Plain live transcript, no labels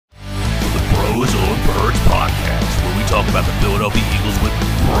talk about the Philadelphia Eagles with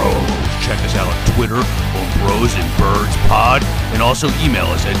bros. Check us out on Twitter on Bros and Birds Pod, and also email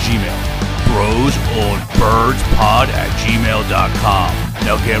us at Gmail. brosonbirdspod@gmail.com.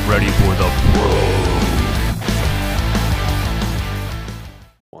 Now get ready for the bros.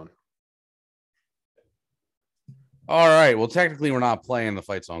 All right. Well, technically, we're not playing the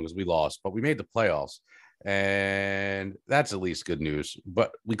fight song because we lost, but we made the playoffs. And that's at least good news.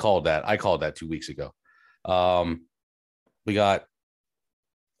 But I called that 2 weeks ago. We got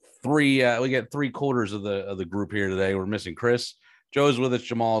three quarters of the group here today. We're missing Chris. Joe's with us,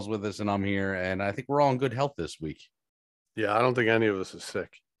 Jamal's with us, and I'm here. And I think we're all in good health this week. Yeah, I don't think any of us is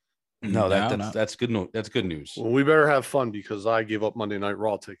sick. No, that's good. No, that's good news. Well, we better have fun because I gave up Monday Night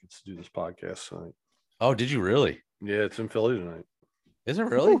Raw tickets to do this podcast tonight. Oh, did you really? Yeah, it's in Philly tonight. Is it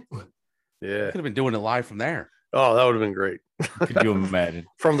really? Yeah. Could have been doing it live from there. Oh, that would have been great. Could you imagine?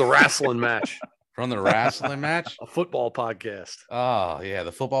 From the wrestling match. From the wrestling match? A football podcast. Oh, yeah,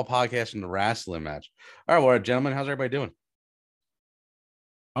 the football podcast and the wrestling match. All right, well, gentlemen, how's everybody doing?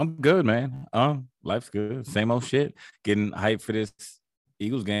 I'm good, man. Life's good. Same old shit. Getting hyped for this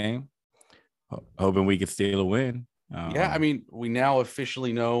Eagles game. Hoping we can steal a win. Yeah, I mean, we now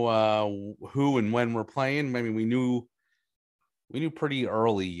officially know who and when we're playing. I mean, we knew pretty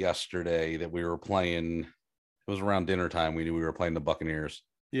early yesterday that we were playing. It was around dinner time. We knew we were playing the Buccaneers.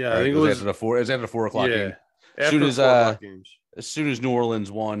 Yeah, right? I think it was after the 4. It was after the 4 o'clock game. As soon as New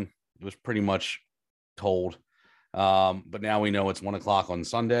Orleans won, it was pretty much told. But now we know it's 1 o'clock on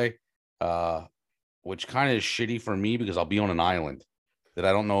Sunday, which kind of is shitty for me because I'll be on an island that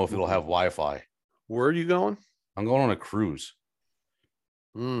I don't know if it'll have Wi-Fi. Where are you going? I'm going on a cruise.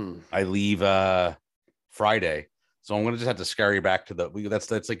 I leave Friday, so I'm gonna just have to scurry back to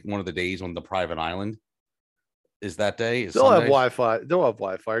that's like one of the days on the private island. Is that day? They'll have Wi-Fi. They'll have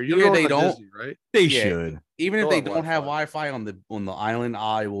Wi-Fi. They don't. Disney, right? They should. Even if they don't have Wi-Fi on the island,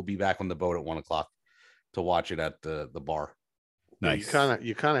 I will be back on the boat at 1 o'clock to watch it at the bar. Nice.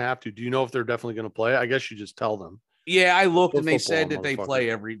 You kind of have to. Do you know if they're definitely going to play? I guess you just tell them. Yeah, I looked and they said that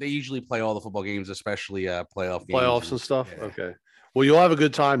they usually play all the football games, especially playoffs and stuff. Yeah. Okay. Well, you'll have a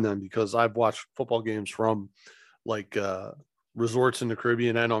good time then because I've watched football games from like resorts in the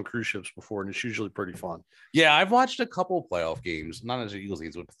Caribbean and on cruise ships before, and it's usually pretty fun. Yeah, I've watched a couple playoff games, not as Eagles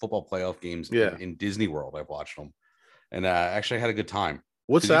games, but football playoff games in Disney World. I've watched them, and actually I had a good time.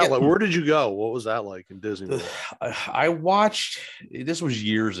 What's that like? Where did you go? What was that like in Disney World? I watched, this was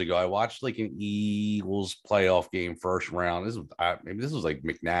years ago. I watched like an Eagles playoff game first round. This was like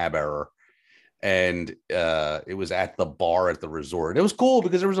McNabb era. And it was at the bar at the resort. It was cool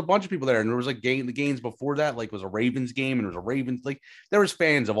because there was a bunch of people there, and there was like the games before that, like was a Ravens game, and there was a Ravens, like there was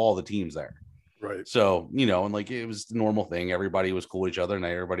fans of all the teams there. Right. So, and like it was the normal thing. Everybody was cool with each other, and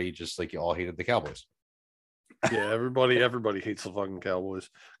everybody just like all hated the Cowboys. Yeah, everybody hates the fucking Cowboys.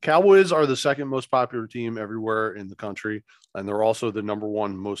 Cowboys are the second most popular team everywhere in the country, and they're also the number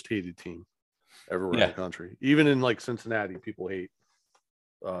one most hated team everywhere in the country. Even in like Cincinnati, people hate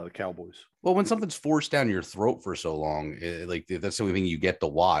the Cowboys. Well, when something's forced down your throat for so long, like that's the only thing you get to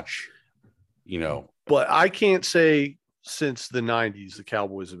watch, But I can't say since the 90s the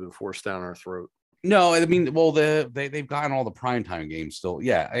Cowboys have been forced down our throat. No, I mean, well, they've gotten all the primetime games still.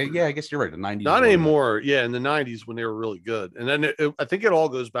 Yeah, I guess you're right. The 90s. Not anymore. Yeah, in the 90s when they were really good. And then I think it all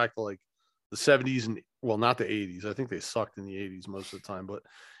goes back to like the 70s and, well, not the 80s. I think they sucked in the 80s most of the time. But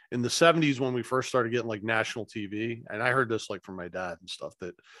in the 70s when we first started getting like national TV, and I heard this like from my dad and stuff,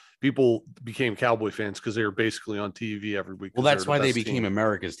 that people became Cowboy fans because they were basically on TV every week. Well, that's why they became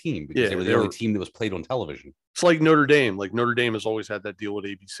America's team, because they were the only team that was played on television. It's like Notre Dame. Like Notre Dame has always had that deal with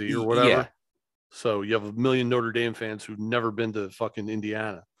ABC or whatever. Yeah. So you have a million Notre Dame fans who've never been to fucking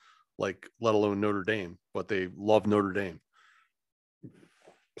Indiana, like let alone Notre Dame, but they love Notre Dame.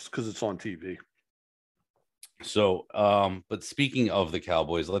 It's because it's on TV. So, but speaking of the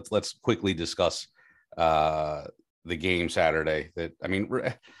Cowboys, let's quickly discuss the game Saturday. That, I mean,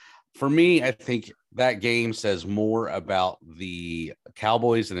 for me, I think that game says more about the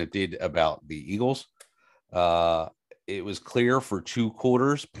Cowboys than it did about the Eagles. It was clear for 2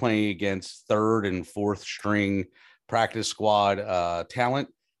 quarters playing against 3rd and 4th string practice squad talent.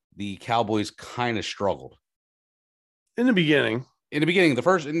 The Cowboys kind of struggled in the beginning. In the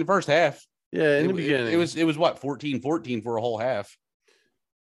first half. Yeah, in the beginning. It was what, 14-14 for a whole half.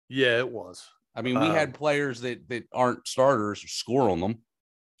 Yeah, it was. I mean, we had players that aren't starters score on them.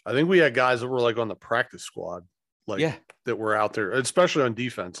 I think we had guys that were like on the practice squad. Yeah. that were out there, especially on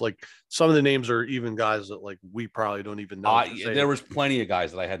defense. Like some of the names are even guys that like we probably don't even know. There was plenty of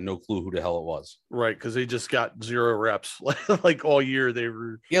guys that I had no clue who the hell it was. Right, because they just got 0 reps like all year. They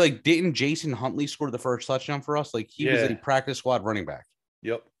were like didn't Jason Huntley score the first touchdown for us? Like he was a practice squad running back.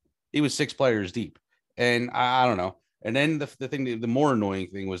 Yep. He was 6 players deep. And I don't know. And then the more annoying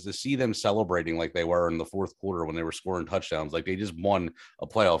thing was to see them celebrating like they were in the fourth quarter when they were scoring touchdowns, like they just won a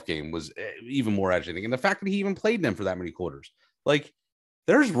playoff game, was even more agitating. And the fact that he even played them for that many quarters, like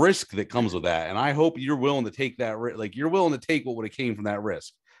there's risk that comes with that. And I hope you're willing to take that. Like you're willing to take what would have came from that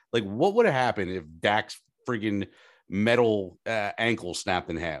risk. Like what would have happened if Dak's friggin' metal ankle snapped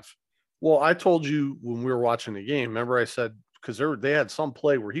in half? Well, I told you when we were watching the game, remember I said, because they had some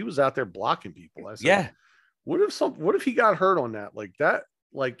play where he was out there blocking people. I said, yeah. What if he got hurt on that? Like that,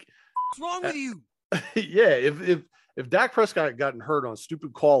 like what's wrong with you? Yeah, if Dak Prescott gotten hurt on a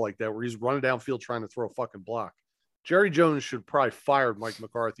stupid call like that where he's running downfield trying to throw a fucking block, Jerry Jones should probably fire Mike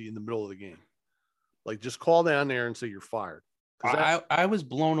McCarthy in the middle of the game. Like just call down there and say you're fired. I was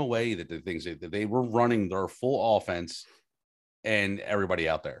blown away that the things that they were running their full offense and everybody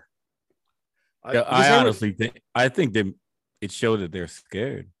out there. I think that it showed that they're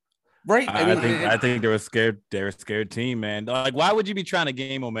scared. Right. I think they're a scared. They're a scared team, man. Like, why would you be trying to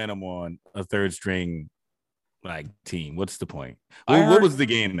gain momentum on a third string like team? What's the point? What was the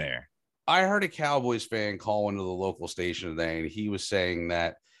game there? I heard a Cowboys fan call into the local station today, and he was saying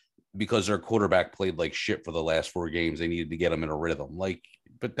that because their quarterback played like shit for the last 4 games, they needed to get him in a rhythm. Like,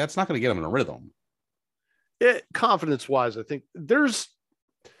 but that's not going to get him in a rhythm. Confidence wise, I think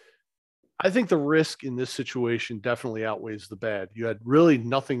the risk in this situation definitely outweighs the bad. You had really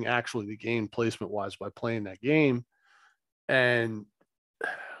nothing actually to gain placement wise by playing that game. And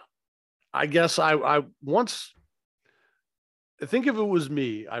I guess I think if it was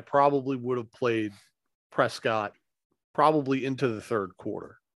me, I probably would have played Prescott probably into the third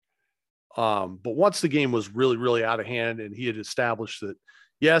quarter. But once the game was really, really out of hand and he had established that,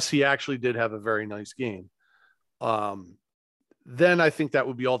 yes, he actually did have a very nice game. Then I think that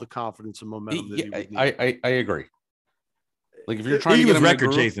would be all the confidence and momentum that he would need. I agree. Like if you're trying to get him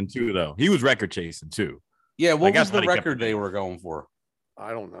record chasing too, though. He was record chasing too. Yeah, what was the record they were going for? I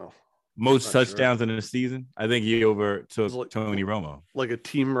don't know. Most touchdowns in the season. I think he overtook Tony Romo. Like a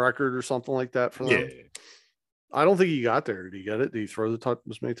team record or something like that for them. Yeah. I don't think he got there. Did he get it? Did he throw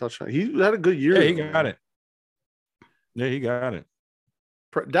as many touchdowns? He had a good year. Yeah, he got it. Yeah, he got it.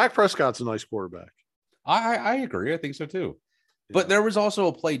 Dak Prescott's a nice quarterback. I agree. I think so too. But there was also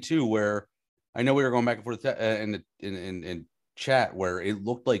a play too where I know we were going back and forth in chat where it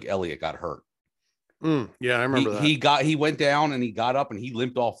looked like Elliott got hurt. Yeah, I remember that. He went down and he got up and he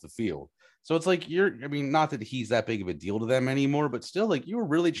limped off the field. So it's like not that he's that big of a deal to them anymore, but still, like you were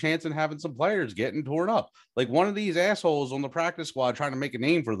really chancing having some players getting torn up. Like one of these assholes on the practice squad trying to make a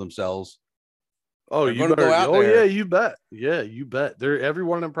name for themselves. Oh, you better go out there. Yeah, you bet. Yeah, you bet. They're every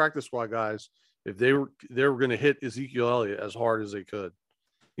one of them practice squad guys. If they were going to hit Ezekiel Elliott as hard as they could,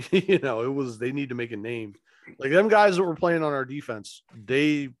 they need to make a name. Like them guys that were playing on our defense,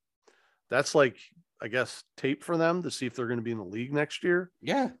 that's like, I guess, tape for them to see if they're going to be in the league next year.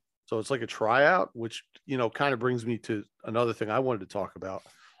 Yeah. So it's like a tryout, which, kind of brings me to another thing I wanted to talk about.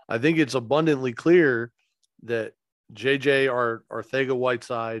 I think it's abundantly clear that JJ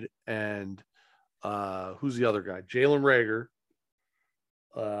Arcega-Whiteside and who's the other guy? Jalen Reagor.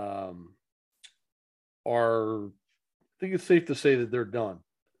 I think it's safe to say that they're done.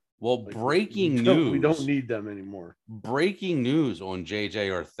 Well, breaking news. We don't need them anymore. Breaking news on JJ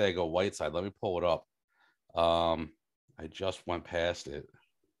Arcega-Whiteside. Let me pull it up. I just went past it.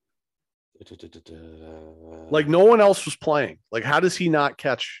 Like no one else was playing. Like, how does he not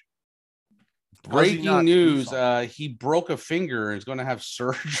catch? Breaking news. He broke a finger and is going to have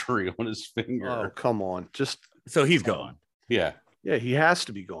surgery on his finger. Oh, come on. So he's gone. Yeah. Yeah, he has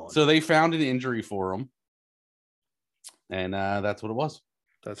to be gone. So they found an injury for him. And that's what it was.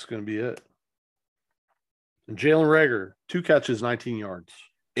 That's going to be it. And Jalen Reagor, 2 catches, 19 yards.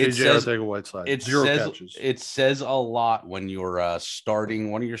 It says Arcega-Whiteside, 0 catches. It says a lot when you're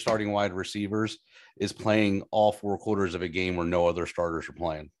one of your starting wide receivers is playing all 4 quarters of a game where no other starters are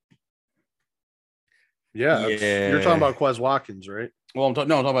playing. Yeah. You're talking about Quez Watkins, right? Well, I'm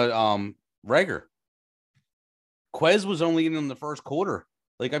talking about Reagor. Quez was only in the first quarter.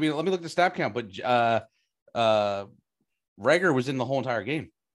 Like, I mean, let me look at the snap count, but Reagor was in the whole entire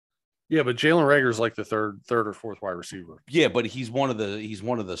game. Yeah, but Jalen Reagor's like the third or fourth wide receiver. Yeah, but he's one of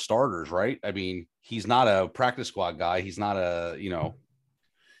the starters, right? I mean, he's not a practice squad guy. He's not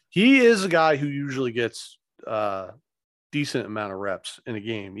He is a guy who usually gets decent amount of reps in a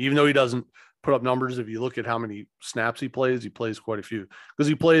game, even though he doesn't put up numbers. If you look at how many snaps he plays quite a few because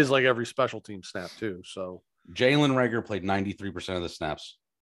he plays like every special team snap too. So Jalen Reagor played 93% of the snaps.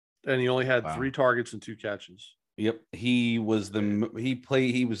 And he only had Wow. 3 targets and 2 catches. Yep. Then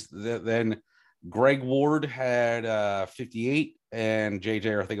Greg Ward had 58 and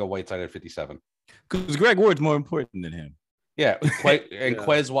JJ, I think, a Whiteside had 57. Because Greg Ward's more important than him. Yeah. And Yeah.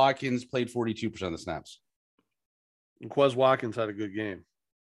 Quez Watkins played 42% of the snaps. And Quez Watkins had a good game.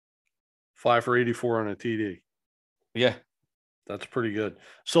 5 for 84 on a TD. Yeah. That's pretty good.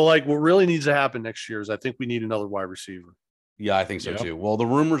 So, like, what really needs to happen next year is I think we need another wide receiver. Yeah, I think so Yep. too. Well, the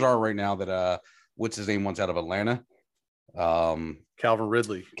rumors are right now that what's his name wants out of Atlanta. Calvin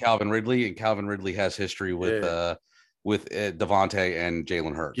Ridley. Calvin Ridley, and Calvin Ridley has history with Devontae and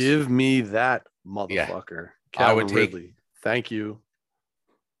Jalen Hurts. Give me that motherfucker. Calvin I would take- Ridley. Thank you.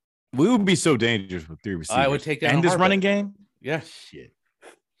 We would be so dangerous with 3 receivers. I would take down and a this Harbaugh. running game. Yeah. Shit.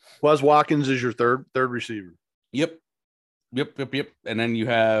 Quez Watkins is your third receiver. Yep. And then you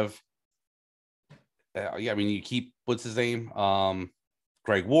have, you keep what's his name,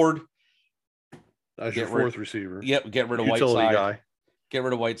 Greg Ward. That's your Get rid- fourth receiver. Yep. Get rid of Utility Whiteside. guy. Get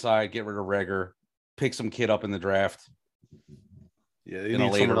rid of Whiteside. Get rid of Reagor. Pick some kid up in the draft. Yeah, they in a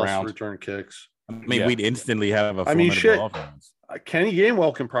need later someone else round. to return kicks. I mean, Yeah. we'd instantly have a I mean, formidable shit. offense. Kenny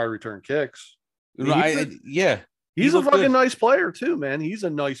Gainwell can probably return kicks. Yeah. He's a looked fucking good. nice player too, man. He's a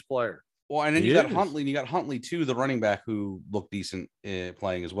nice player. Well, and then He you got is. Huntley, and you got Huntley too, the running back who looked decent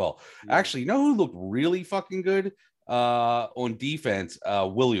playing as well. Actually, you know who looked really fucking good on defense?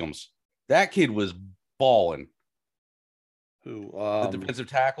 Williams. That kid was balling. Who? The defensive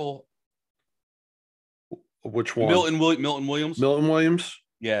tackle, Which one? Milton Williams. Milton Williams.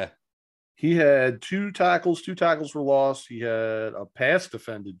 Yeah, He had 2 tackles. 2 tackles were lost. He had a pass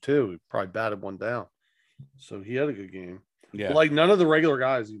defended too. He probably batted one down. So he had a good game. yeah. But like none of the regular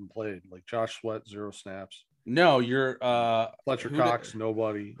guys even played. Like Josh Sweat, 0 snaps. No, you're Fletcher Who the- Cox,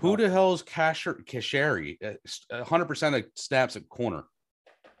 nobody. who the hell's Kashari? 100% of snaps at corner.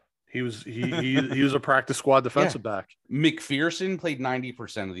 He was he was a practice squad defensive back. McPherson played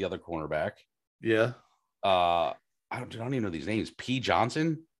 90% of the other cornerback. Yeah. I don't even know these names. P.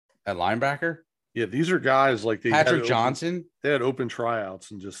 Johnson at linebacker. Yeah, these are guys like they had Patrick open- Johnson. They had open tryouts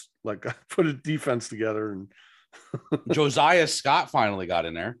and just like put a defense together. And Josiah Scott finally got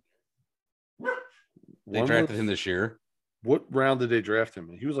in there. They One drafted was- him this year. What round did they draft him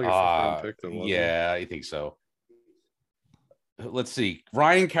in? He was like a first round pick, though. Wasn't he? Yeah, I think so. Let's see.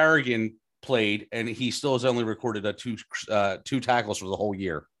 Ryan Kerrigan played, and he still has only recorded two tackles for the whole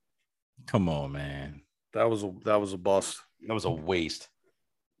year. Come on, man. That was a bust. That was a waste.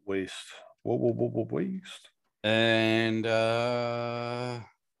 Waste. Whoa, waste. And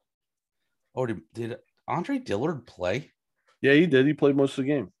did Andre Dillard play? Yeah, he did. He played most of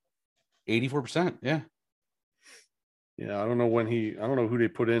the game. 84%. Yeah. Yeah, I don't know who they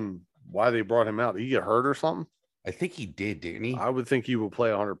put in, why they brought him out. Did he get hurt or something? I think he didn't he? I would think he would play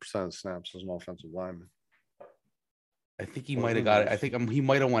 100% of snaps as an offensive lineman. I think he Well, might who have got it. knows? I think he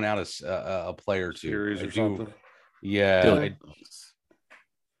might have went out as a player or two. Series I or do- something. Yeah. Dylan.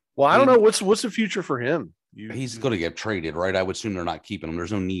 Well, I don't know what's the future for him. He's going to get traded, right? I would assume they're not keeping him.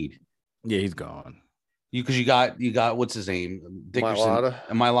 There's no need. Yeah, he's gone. Because you got what's his name? Dickerson.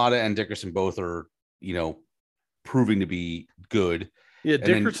 Mailata. And Dickerson both are, proving to be good. Yeah, And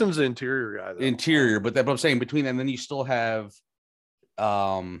then- Dickerson's the interior guy. Though. Interior, but I'm saying between them, then you still have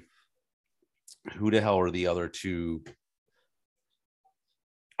who the hell are the other two?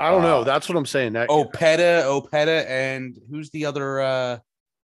 I don't know. That's what I'm saying. That Opeta, and who's the other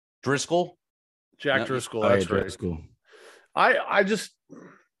Driscoll? Jack No, Driscoll. Oh, yeah, That's right. Driscoll. I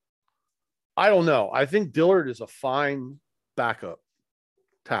don't know. I think Dillard is a fine backup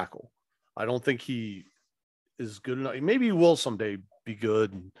tackle. I don't think he is good enough. Maybe he will someday be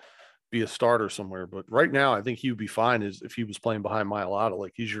good and be a starter somewhere. But right now, I think he would be fine as if he was playing behind Mailata.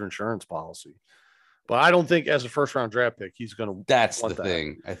 Like he's your insurance policy. But I don't think as a first round draft pick, he's going to. That's the want that.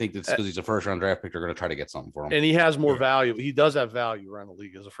 thing. I think that's because he's a first round draft pick. They're going to try to get something for him. And he has more value. He does have value around the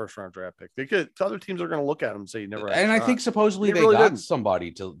league as a first round draft pick. Other teams are going to look at him and say he never had a And I shot. think supposedly He they really got didn't.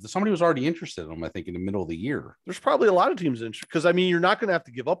 somebody was already interested in him. I think in the middle of the year. There's probably a lot of teams interested because I mean, you're not going to have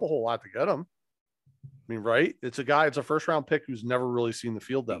to give up a whole lot to get him. I mean, right? It's a first round pick who's never really seen the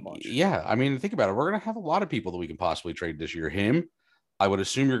field that much. Yeah, I mean, think about it. We're going to have a lot of people that we can possibly trade this year. Him, I would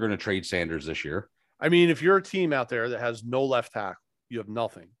assume you're going to trade Sanders this year. I mean, if you're a team out there that has no left tackle, you have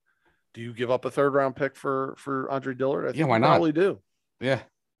nothing. Do you give up a third round pick for Andre Dillard? I think Yeah, why you not? Probably do. Yeah,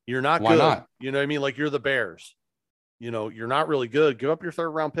 You're not Why good. not? You know what I mean? Like you're the Bears. You're not really good. Give up your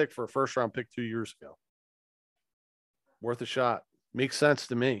third round pick for a first round pick 2 years ago. Worth a shot. Makes sense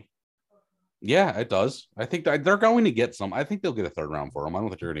to me. Yeah, it does. I think they're going to get some. I think they'll get a third round for him. I don't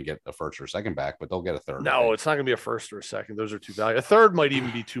think they're going to get a first or second back, but they'll get a third. No, it's not going to be a first or a second. Those are too valuable. A third might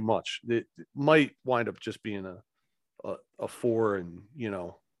even be too much. It might wind up just being a 4 and,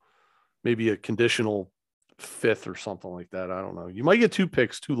 maybe a conditional 5th or something like that. I don't know. You might get 2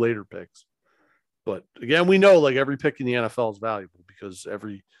 picks, 2 later picks. But again, we know like every pick in the NFL is valuable because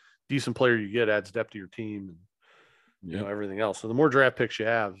every decent player you get adds depth to your team and everything else. So the more draft picks you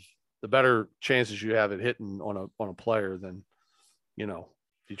have, the better chances you have at hitting on a player than, you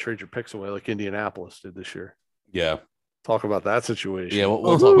trade your picks away like Indianapolis did this year. Yeah. Talk about that situation. Yeah,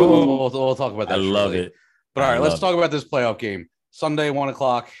 we'll talk about that. I love it. But all right, let's talk about this playoff game. Sunday,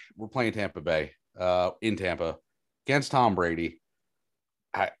 1:00. We're playing Tampa Bay, in Tampa, against Tom Brady.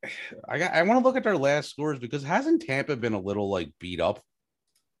 I want to look at their last scores because hasn't Tampa been a little like beat up?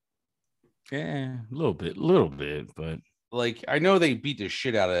 Yeah, a little bit, but like I know they beat the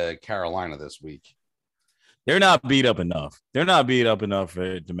shit out of Carolina this week. They're not beat up enough. They're not beat up enough for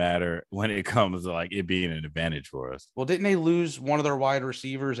it to matter when it comes to like it being an advantage for us. Well, didn't they lose one of their wide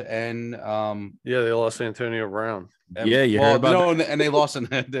receivers and they lost Antonio Brown. Heard about that? And they lost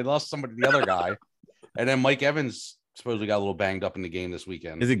somebody, the other guy, and then Mike Evans supposedly got a little banged up in the game this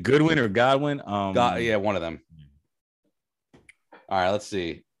weekend. Is it Goodwin or Godwin? One of them. All right, let's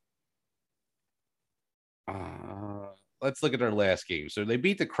see. Let's look at their last game. So they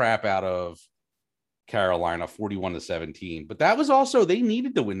beat the crap out of Carolina 41-17, but that was also they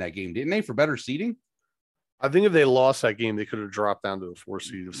needed to win that game, didn't they, for better seeding? I think if they lost that game, they could have dropped down to a 4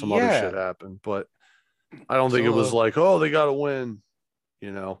 seed if some other shit happened. But I don't think it was like, oh, they got to win.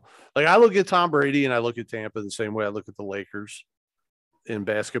 Like I look at Tom Brady and I look at Tampa the same way I look at the Lakers in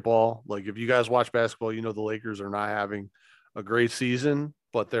basketball. Like if you guys watch basketball, the Lakers are not having a great season,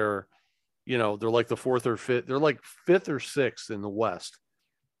 but they're like the 4th or 5th. They're like 5th or 6th in the West,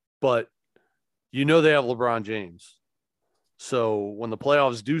 but they have LeBron James. So when the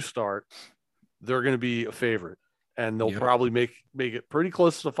playoffs do start, they're going to be a favorite and they'll probably make it pretty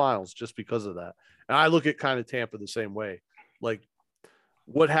close to the finals just because of that. And I look at kind of Tampa the same way. Like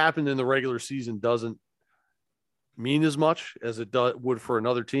what happened in the regular season doesn't mean as much as it would for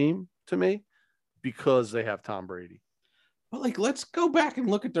another team to me because they have Tom Brady. But like, let's go back and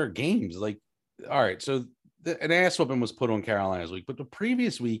look at their games. Like, all right, so an ass whooping was put on Carolina's week, but the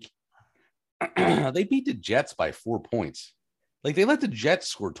previous week they beat the Jets by 4 points. Like they let the Jets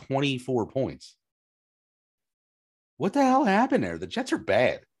score 24 points. What the hell happened there? The Jets are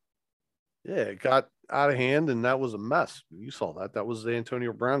bad. Yeah, it got out of hand, and that was a mess. You saw that. That was the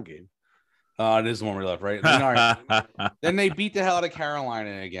Antonio Brown game. It is the one we left, right? Then, all right. Then they beat the hell out of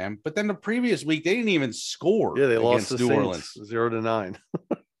Carolina again. But then the previous week, they didn't even score. Yeah, they lost to New Orleans 0-9.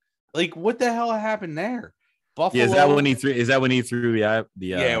 Like, what the hell happened there? Buffalo. Yeah, is that when he threw the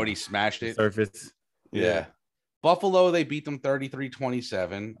when he smashed it surface? Yeah. Buffalo, they beat them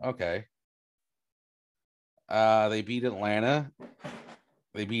 33-27. Okay. They beat Atlanta.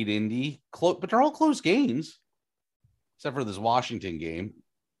 They beat Indy. But they're all close games, except for this Washington game.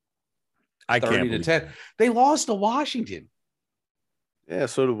 I can't 30-10. They lost to Washington. Yeah,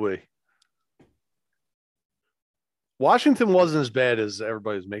 so did we. Washington wasn't as bad as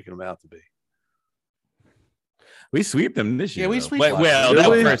everybody's making them out to be. We sweep them this year. Yeah, we though. sweep. Well,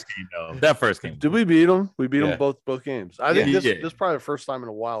 that first game. Did we beat them? We beat them both games. I think this Yeah. is probably the first time in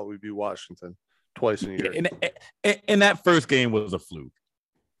a while we beat Washington twice in a year. And that first game was a fluke.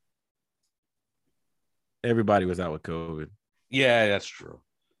 Everybody was out with COVID. Yeah, that's true.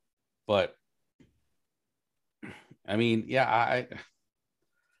 But I mean, I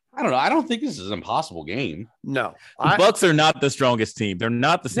don't know. I don't think this is an impossible game. No, The Bucks are not the strongest team. They're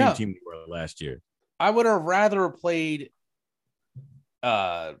not the same team they were last year. I would have rather played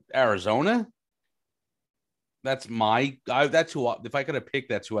Arizona. That's that's who. If I could have picked,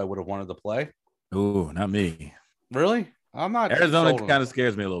 that's who I would have wanted to play. Ooh, not me. Really? I'm not. Arizona kind of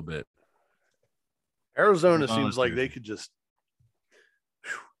scares me a little bit. Arizona seems like they could just.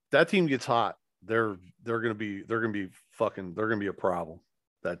 That team gets hot. They're gonna be a problem.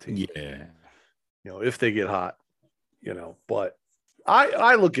 That team. Yeah. If they get hot, but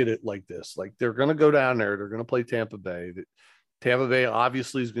I look at it like this, like they're going to go down there. They're going to play Tampa Bay. Tampa Bay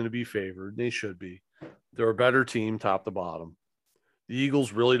obviously is going to be favored. They should be. They're a better team top to bottom. The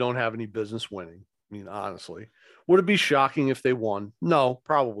Eagles really don't have any business winning. I mean, honestly, would it be shocking if they won? No,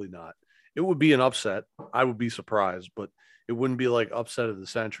 probably not. It would be an upset. I would be surprised, but it wouldn't be like upset of the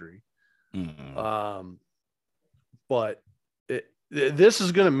century. Mm-hmm. But this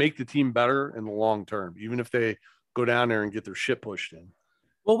is going to make the team better in the long term, even if they go down there and get their shit pushed in.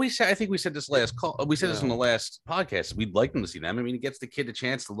 Well, I think we said this last call. We said this in Yeah. the last podcast. We'd like them to see them. I mean, it gets the kid a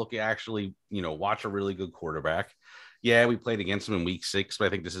chance to look at actually, watch a really good quarterback. Yeah, we played against him in week 6, but I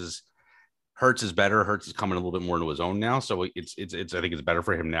think Hurts is better. Hurts is coming a little bit more into his own now. So it's I think it's better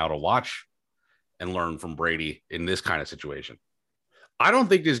for him now to watch and learn from Brady in this kind of situation. I don't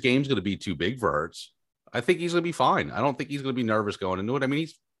think this game's going to be too big for Hurts. I think he's going to be fine. I don't think he's going to be nervous going into it. I mean,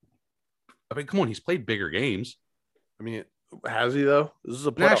 come on, he's played bigger games. I mean, has he though? This is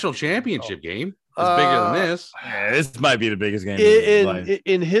a National championship game. It's bigger than this. Yeah, this might be the biggest game.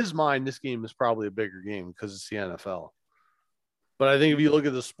 In his mind, this game is probably a bigger game because it's the NFL. But I think if you look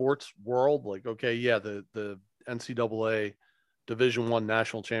at the sports world, like, okay, yeah, the NCAA Division I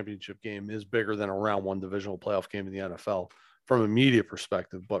national championship game is bigger than a round 1 divisional playoff game in the NFL from a media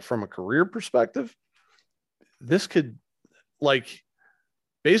perspective. But from a career perspective, this could, like,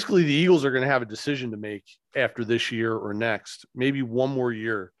 basically the Eagles are going to have a decision to make after this year or next, maybe one more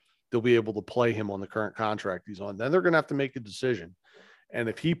year. They'll be able to play him on the current contract he's on. Then they're going to have to make a decision. And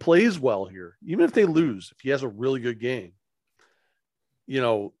if he plays well here, even if they lose, if he has a really good game,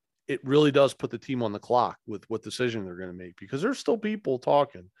 it really does put the team on the clock with what decision they're going to make, because there's still people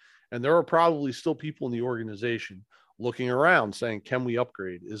talking, and there are probably still people in the organization looking around saying, can we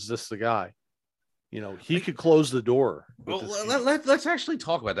upgrade? Is this the guy? He could close the door. Well, let's actually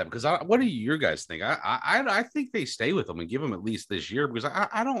talk about that, because what do your guys think? I think they stay with him and give him at least this year, because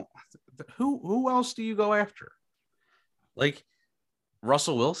I don't. Who else do you go after? Like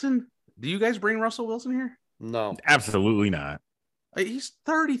Russell Wilson? Do you guys bring Russell Wilson here? No, absolutely not. He's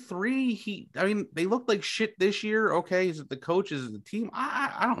 33. They look like shit this year. Okay, is it the coach? Is it the team?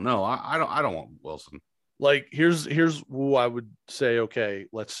 I don't know. I don't want Wilson. Like, here's who I would say, okay,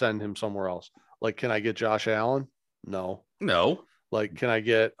 let's send him somewhere else. Like, can I get Josh Allen? No. Like, can I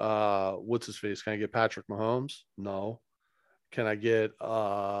get what's his face? Can I get Patrick Mahomes? No. Can I get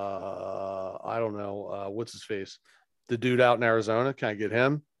I don't know, what's his face? The dude out in Arizona? Can I get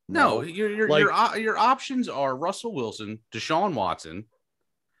him? No. Your options are Russell Wilson, Deshaun Watson.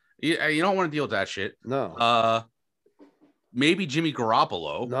 You don't want to deal with that shit. No. Maybe Jimmy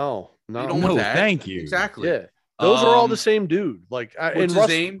Garoppolo. No. You don't want that. Thank you. Exactly. Yeah. Those are all the same dude. Like, what's his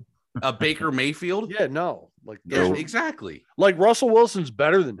name? Baker Mayfield. Yeah, no. Like, exactly. Like, Russell Wilson's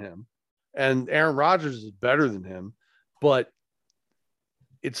better than him, and Aaron Rodgers is better than him, but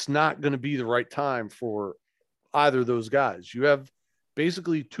it's not going to be the right time for either of those guys. You have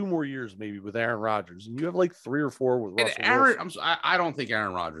basically 2 more years maybe with Aaron Rodgers, and you have like 3 or 4 with Russell Wilson. I don't think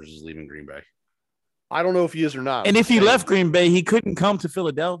Aaron Rodgers is leaving Green Bay. I don't know if he is or not. And if he left Green Bay, he couldn't come to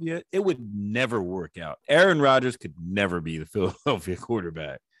Philadelphia. It would never work out. Aaron Rodgers could never be the Philadelphia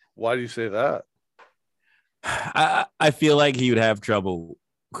quarterback. Why do you say that? I feel like he would have trouble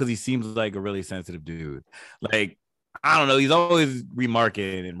because he seems like a really sensitive dude. Like, I don't know. He's always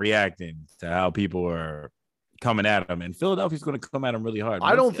remarking and reacting to how people are coming at him, and Philadelphia's going to come at him really hard.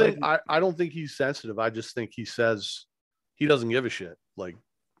 I don't think he's sensitive. I just think he says he doesn't give a shit. Like,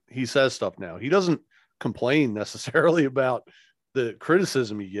 he says stuff now. He doesn't complain necessarily about the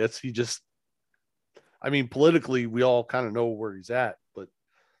criticism he gets. He just, politically, we all kind of know where he's at, but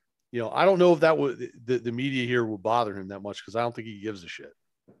I don't know if that would the media here would bother him that much, because I don't think he gives a shit.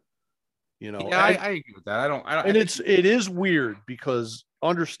 I agree with that. I don't. And it is weird, because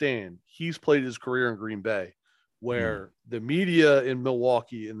understand, he's played his career in Green Bay, where the media in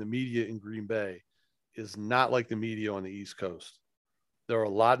Milwaukee and the media in Green Bay is not like the media on the East Coast. They're a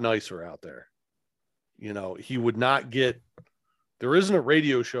lot nicer out there. He would not get. There isn't a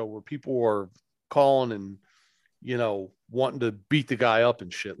radio show where people are calling and wanting to beat the guy up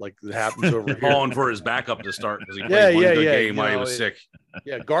and shit like that happens over here. Calling for his backup to start because he played one good game while he was sick.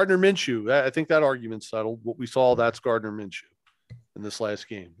 Yeah, Gardner Minshew. I think that argument's settled. What we saw, that's Gardner Minshew in this last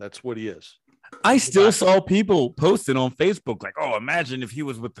game. That's what he is. I still saw people posting on Facebook like, "Oh, imagine if he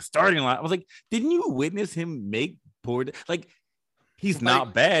was with the starting line." I was like, "Didn't you witness him make poor? Like, he's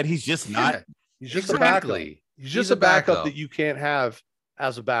not bad. He's just not. He's just a backup. He's just a backup that you can't have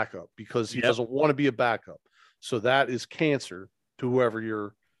as a backup, because he doesn't want to be a backup. So that is cancer to whoever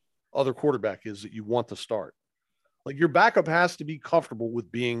your other quarterback is that you want to start. Like, your backup has to be comfortable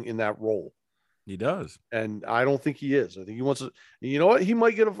with being in that role. He does. And I don't think he is. I think he wants to, you know what? He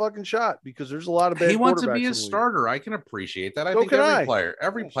might get a fucking shot, because there's a lot of bad. He wants to be a starter. I can appreciate that. I think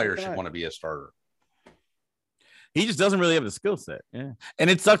every player should want to be a starter. He just doesn't really have the skill set. Yeah. And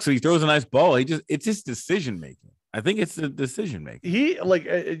it sucks when he throws a nice ball. It's just decision making. I think it's the decision making. He, like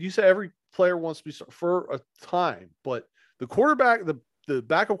you said, every player wants to be for a time, but the quarterback, the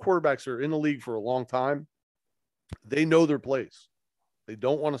backup quarterbacks are in the league for a long time. They know their place. They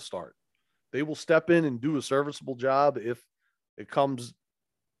don't want to start. They will step in and do a serviceable job if it comes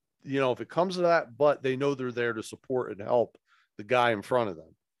if it comes to that, but they know they're there to support and help the guy in front of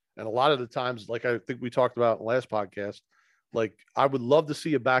them. And a lot of the times, like I think we talked about in the last podcast, like I would love to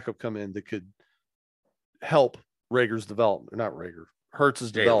see a backup come in that could help Rager's development, or not Rager,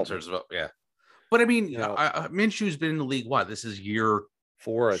 Hurts's development. Yeah. But I mean, Minshew's been in the league. What? This is year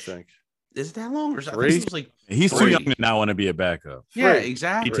 4, I think. Is it that long? Or 3? It was like he's 3. Too young to not want to be a backup. Yeah, 3.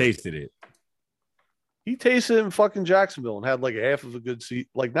 exactly. He tasted it. He tasted it in fucking Jacksonville and had like half of a good season,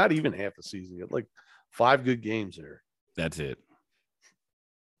 like not even half a season. He had like 5 good games there. That's it.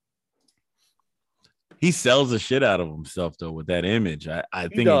 He sells the shit out of himself though with that image. I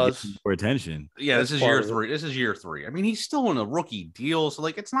think it gets more attention. Yeah, this is year 3. This is year 3. I mean, he's still in a rookie deal, so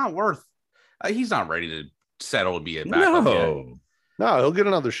like it's not worth. He's not ready to settle to be a backup yet. No, he'll get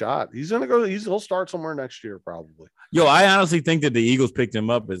another shot. He's gonna go. He'll start somewhere next year probably. Yo, I honestly think that the Eagles picked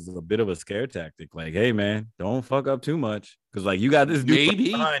him up as a bit of a scare tactic. Like, hey man, don't fuck up too much because like you got this dude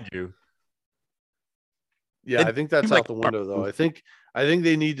behind you. Yeah, I think that's out the window though. I think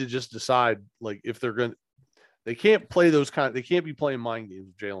they need to just decide like if they're gonna. They can't play those kind. They can't be playing mind games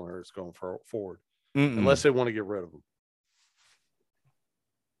with Jalen Hurts going forward unless they want to get rid of him.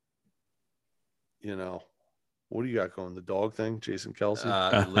 What do you got going? The dog thing, Jason Kelsey.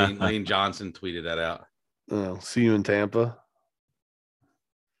 Lane Johnson tweeted that out. See you in Tampa.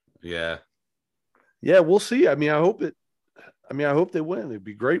 Yeah, we'll see. I hope they win. It'd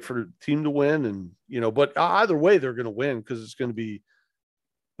be great for the team to win, and but either way, they're going to win because it's going to be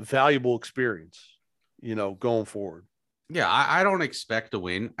a valuable experience, going forward. Yeah, I don't expect to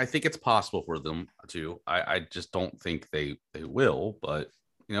win. I think it's possible for them to. I just don't think they will, but.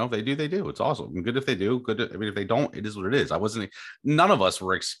 If they do, they do. It's awesome. Good if they do. Good. If they don't, it is what it is. None of us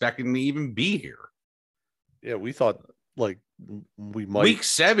were expecting to even be here. Yeah, we thought like we might. Week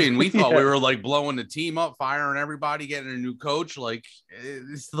 7, we thought we were like blowing the team up, firing everybody, getting a new coach. Like,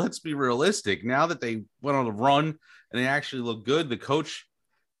 let's be realistic. Now that they went on a run and they actually look good, the coach,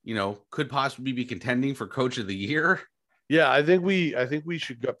 could possibly be contending for coach of the year. Yeah, I think we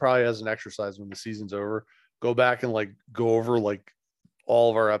should probably as an exercise when the season's over, go back and like go over like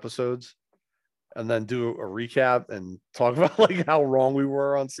all of our episodes and then do a recap and talk about like how wrong we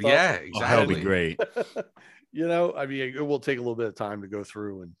were on stuff. Yeah, exactly. That'll be great. It will take a little bit of time to go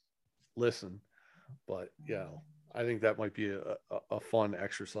through and listen, but I think that might be a fun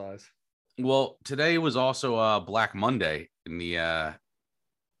exercise. Well, today was also Black Monday in the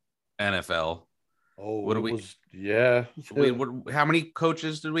NFL. Oh, what do we? Yeah. How many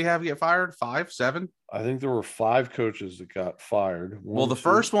coaches did we have get fired? 5, 7? I think there were 5 coaches that got fired. The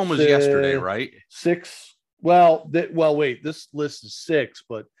first one was yesterday, right? 6. Well, wait. This list is 6,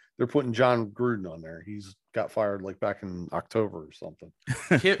 but they're putting John Gruden on there. He's got fired like back in October or something.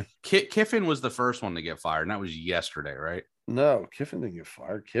 Kiffin was the first one to get fired, and that was yesterday, right? No, Kiffin didn't get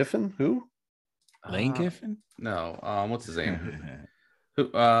fired. Kiffin? Who? Lane Kiffin? No. What's his name? Who?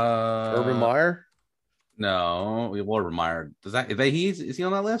 Urban Meyer? No, Urban Meyer. Is he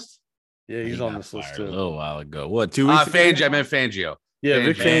on that list? Yeah, he's on this list too. A little while ago. What, 2 weeks ago? Fangio. I meant Fangio. Yeah,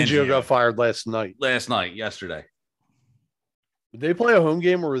 Vic Fangio got fired last night. Yesterday. Did they play a home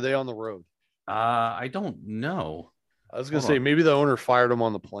game or were they on the road? I don't know. I was gonna say maybe the owner fired him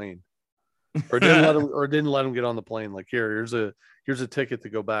on the plane, or didn't let him get on the plane. Like here's a ticket to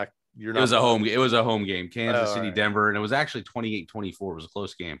go back. It was a home game. Kansas City, right. Denver, and it was actually 28-24. It was a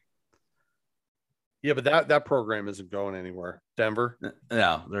close game. Yeah, but that program isn't going anywhere. Denver.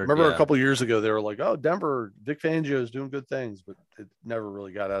 No, remember a couple of years ago they were like, "Oh, Denver, Vic Fangio is doing good things," but it never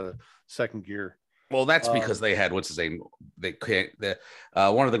really got out of second gear. Well, that's because they had what's his name? They can't.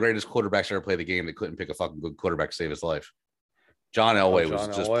 One of the greatest quarterbacks ever play the game. They couldn't pick a fucking good quarterback to save his life. John Elway was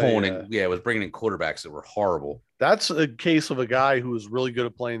just pulling in. Yeah, was bringing in quarterbacks that were horrible. That's a case of a guy who is really good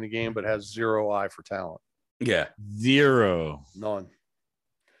at playing the game, but has zero eye for talent. Yeah, none.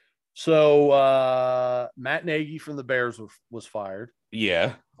 So Matt Nagy from the Bears was fired.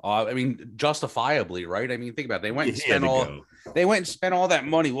 Yeah. Justifiably, right? I mean, think about it. They went and spent all that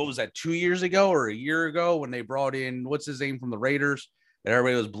money. What was that, 2 years ago or a year ago when they brought in what's his name from the Raiders and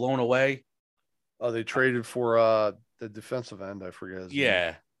everybody was blown away? Oh, they traded for the defensive end. I forget his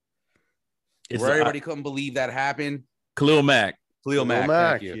name. Where everybody couldn't believe that happened. Khalil Mack.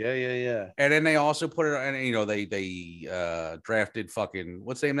 Yeah. And then they also put it on, they drafted fucking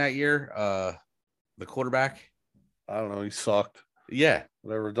what's his name that year? The quarterback. I don't know. He sucked. Yeah.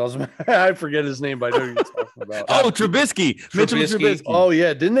 Whatever. It doesn't matter. I forget his name, but I know who you're talking about. Trubisky. Mitchell Trubisky. Oh,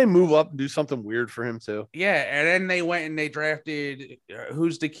 yeah. Didn't they move up and do something weird for him, too? Yeah. And then they went and they drafted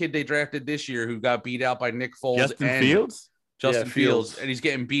who's the kid they drafted this year who got beat out by Nick Foles? Justin Fields. And he's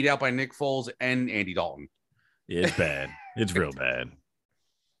getting beat out by Nick Foles and Andy Dalton. Yeah, it's bad. It's real bad.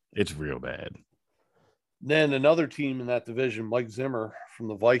 It's real bad. Then another team in that division, Mike Zimmer from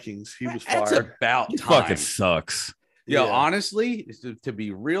the Vikings, he was That's fired. about He time. fucking sucks. Yo, Yeah. honestly, to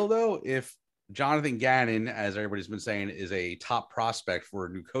be real though, if Jonathan Gannon, as everybody's been saying, is a top prospect for a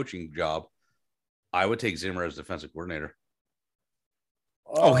new coaching job, I would take Zimmer as defensive coordinator.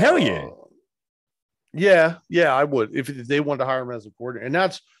 Oh, hell yeah. Yeah, I would if they wanted to hire him as a coordinator. And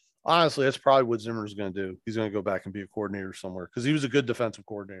that's honestly, that's probably what Zimmer's going to do. He's going to go back and be a coordinator somewhere because he was a good defensive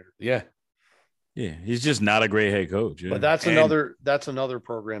coordinator. Yeah. Yeah, he's just not a great head coach. Yeah. But that's another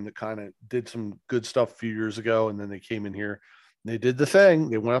program that kind of did some good stuff a few years ago, and then they came in here. They did the thing.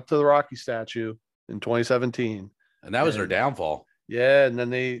 They went up to the Rocky statue in 2017, And that was their downfall. Yeah, and then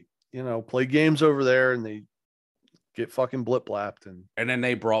they, play games over there, and they get fucking blip-blapped. And then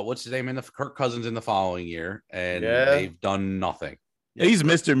they brought what's his name in the Kirk Cousins in the following year, and Yeah. they've done nothing. Yeah, he's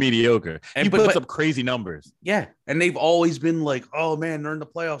Mr. Mediocre. And He but- puts but- up crazy numbers. Yeah, and they've always been like, "Oh man, they're in the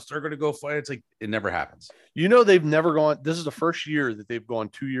playoffs. They're going to go fight." It's like it never happens. They've never gone. This is the first year that they've gone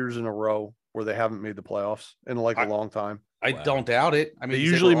 2 years in a row where they haven't made the playoffs in a long time. I Wow. don't doubt it. I mean, They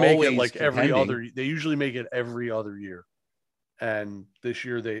usually were make it always like every contending. other. They usually make it every other year, and this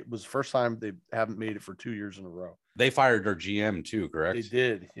year it was the first time they haven't made it for 2 years in a row. They fired their GM too, correct? They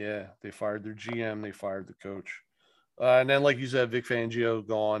did, yeah. They fired their GM. They fired the coach, and then like you said, Vic Fangio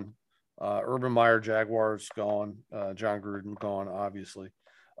gone, Urban Meyer Jaguars gone, John Gruden gone, obviously.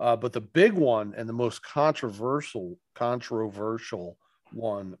 But the big one and the most controversial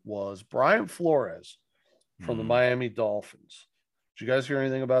one was Brian Flores from the Miami Dolphins. Did you guys hear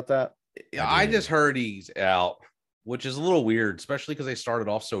anything about that? Yeah, I just heard he's out, which is a little weird, especially because they started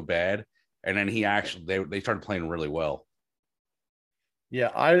off so bad, and then they started playing really well. Yeah,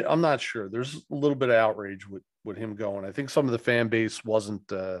 I'm not sure. There's a little bit of outrage with him going. I think some of the fan base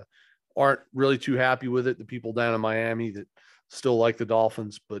aren't really too happy with it. The people down in Miami that still like the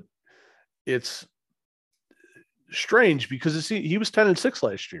Dolphins, but it's strange because he was 10-6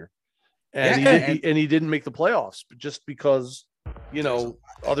 last year, and he didn't make the playoffs, but just because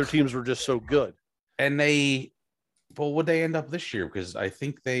other teams were just so good. And would they end up this year? Because I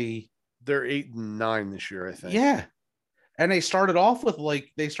think they're 8-9 this year. I think. Yeah, and they started off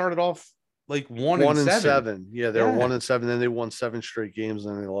like 1-7. Yeah, they were 1-7. Then they won 7 straight games,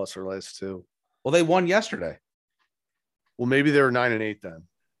 and then they lost their last 2. Well, they won yesterday. Well, maybe they were 9-8 then.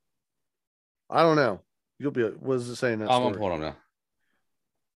 I don't know. What is it saying? That I'm pulling them now.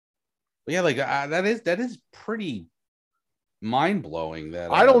 But yeah, that is pretty mind blowing.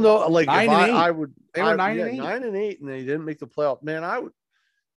 That I don't know. Like 9-8. I would. They were 9-8. 9-8, and they didn't make the playoff. Man, I would.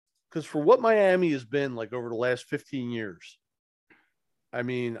 Because for what Miami has been like over the last 15 years, I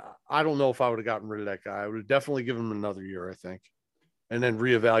mean, I don't know if I would have gotten rid of that guy. I would have definitely given him another year, I think, and then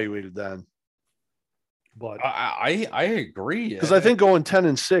reevaluated then. But I agree, because I think going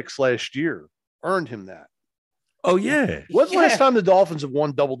 10-6 last year earned him that. Oh, yeah. When's the last time the Dolphins have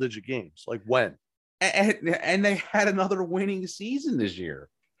won double-digit games? Like when? And they had another winning season this year.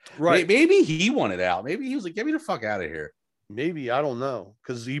 Right. Maybe he wanted out. Maybe he was like, "Get me the fuck out of here." Maybe, I don't know,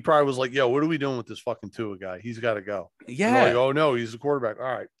 because he probably was like, "Yo, what are we doing with this fucking Tua guy? He's got to go." Yeah. Like, oh no, he's the quarterback. All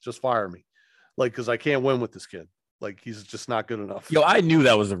right, just fire me. Like, because I can't win with this kid. Like, he's just not good enough. Yo, I knew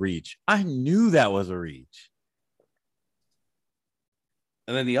that was a reach. And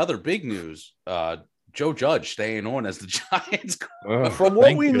then the other big news, Joe Judge staying on as the Giants. From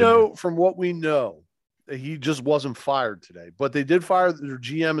what we know, he just wasn't fired today. But they did fire their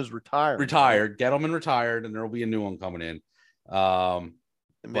GM is retired. Gettleman retired, and there will be a new one coming in.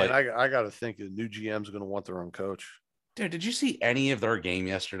 Man, I got to think the new GM is going to want their own coach. Dude, did you see any of their game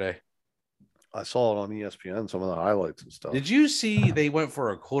yesterday? I saw it on ESPN, some of the highlights and stuff. Did you see they went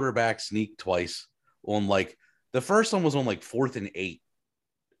for a quarterback sneak twice on the first one was on 4th and 8.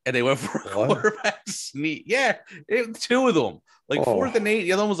 And they went for a quarterback sneak. Yeah, 2 of them. 4th and 8.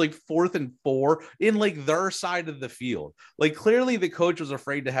 The other one was 4th and 4 in their side of the field. Clearly the coach was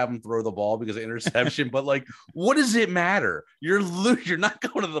afraid to have him throw the ball because of interception. But what does it matter? You're not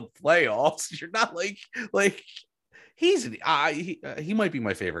going to the playoffs. You're not he might be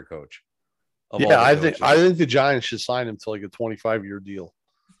my favorite coach. Yeah, I think the Giants should sign him to a 25-year deal.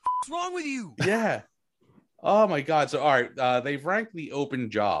 What's wrong with you? Yeah. Oh my God. So, all right. They've ranked the open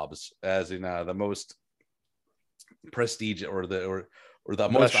jobs as in the most prestige or the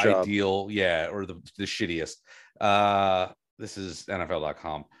most ideal. Yeah. Or the shittiest. This is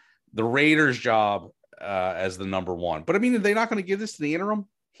NFL.com. The Raiders job as the number 1. But I mean, are they not going to give this to the interim?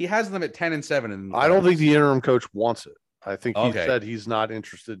 He has them at 10-7. And I don't think the interim coach wants it. I think he said he's not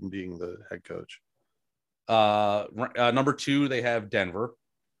interested in being the head coach. Number 2, they have Denver.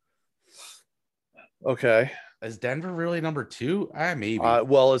 Okay. Is Denver really number 2? Maybe.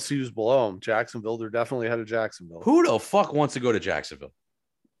 Well, let's see who's below them. Jacksonville. They're definitely ahead of Jacksonville. Who the fuck wants to go to Jacksonville?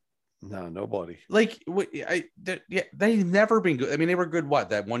 No, nobody. Like, they've never been good. I mean, they were good.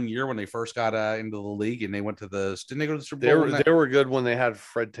 What, that one year when they first got into the league and they went to didn't they go to the Super Bowl? They were good when they had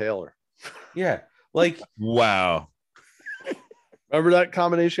Fred Taylor. Yeah, like wow. Remember that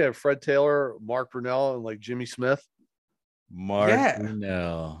combination? Had Fred Taylor, Mark Brunell, and like Jimmy Smith. No,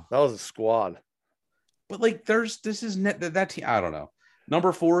 that was a squad. But like, this is that team. I don't know.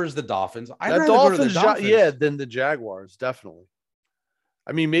 Number 4 is the Dolphins. Then the Jaguars, definitely.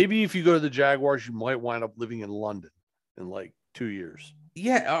 I mean, maybe if you go to the Jaguars, you might wind up living in London in like 2 years.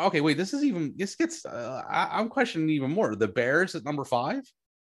 Yeah. Okay. Wait. This gets. I'm questioning even more. The Bears at number 5.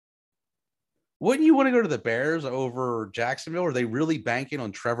 Wouldn't you want to go to the Bears over Jacksonville? Are they really banking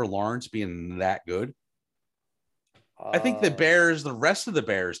on Trevor Lawrence being that good? I think the rest of the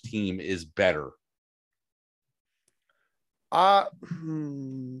Bears team is better. I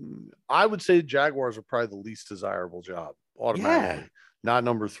would say Jaguars are probably the least desirable job automatically. Yeah. Not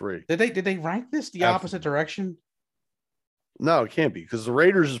number 3. Did they rank this the opposite direction? No, it can't be, because the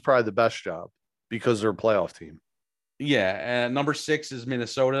Raiders is probably the best job because they're a playoff team. Yeah, and number 6 is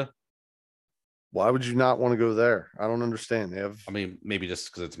Minnesota. Why would you not want to go there? I don't understand. I mean, maybe just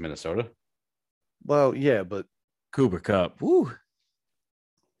because it's Minnesota. Well, yeah, but Cooper Kupp. Woo.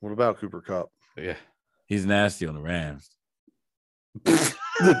 What about Cooper Kupp? Yeah, he's nasty on the Rams. I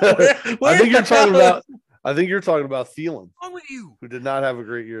think you're talking about Thielen, who did not have a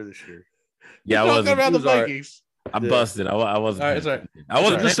great year this year. Yeah, I wasn't about the Vikings. I'm busted. I wasn't. All right, sorry. I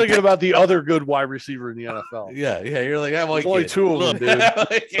wasn't just thinking about the other good wide receiver in the NFL. Yeah. You're like, I'm like, only 2 of them, dude.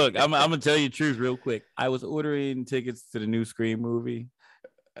 Look, I'm gonna tell you the truth real quick. I was ordering tickets to the new Scream movie.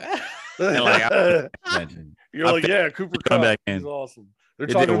 You're like, yeah, Cooper Kupp. He's awesome. They're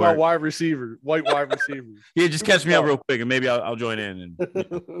talking about white wide receivers. Yeah, just catch me up real quick, and maybe I'll join in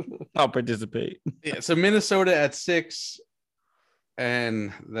and I'll participate. Yeah, so Minnesota at 6,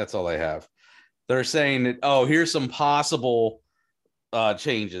 and that's all they have. They're saying that, here's some possible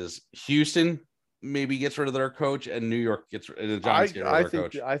changes. Houston maybe gets rid of their coach, and New York gets the Giants get rid of their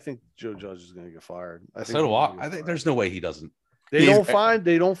coach. I think Joe Judge is going to get fired. I think there's no way he doesn't. They don't find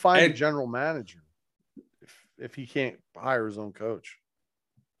a general manager if he can't hire his own coach.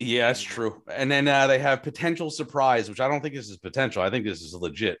 Yeah, that's true. And then they have potential surprise, which I don't think this is potential. I think this is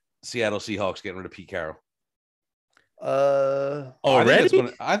legit. Seattle Seahawks getting rid of Pete Carroll. Already?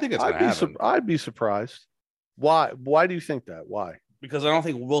 I think it's going to happen. I'd be surprised. Why? Why do you think that? Why? Because I don't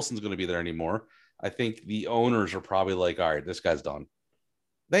think Wilson's going to be there anymore. I think the owners are probably like, all right, this guy's done.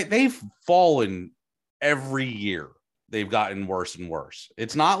 They've fallen every year. They've gotten worse and worse.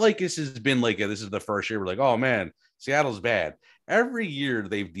 It's not like this has been like this is the first year we're like, oh man, Seattle's bad. Every year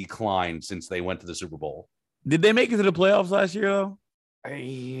they've declined since they went to the Super Bowl. Did they make it to the playoffs last year though?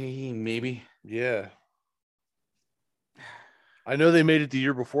 Maybe. Yeah. I know they made it the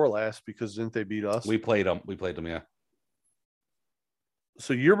year before last because didn't they beat us? We played them, yeah.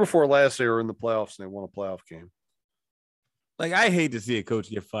 So year before last, they were in the playoffs and they won a playoff game. Like, I hate to see a coach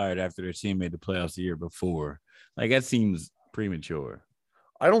get fired after their team made the playoffs the year before. Like, that seems premature.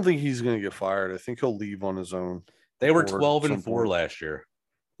 I don't think he's going to get fired. I think he'll leave on his own. They were 12-4 last year.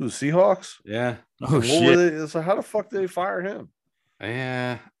 Who, Seahawks? Yeah. Oh, shit. So how the fuck did they fire him?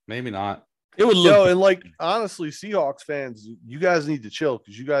 Yeah, maybe not. It would look. And like, honestly, Seahawks fans, you guys need to chill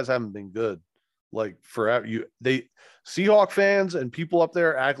because you guys haven't been good. Like forever. Seahawk fans and people up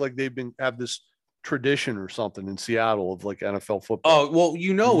there act like have this tradition or something in Seattle of like NFL football. Oh, well,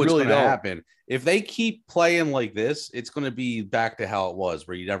 what's going to happen. If they keep playing like this, it's going to be back to how it was,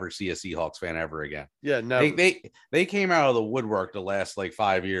 where you never see a Seahawks fan ever again. Yeah, no. They came out of the woodwork the last like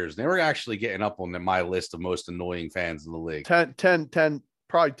 5 years. They were actually getting up on my list of most annoying fans in the league. 10,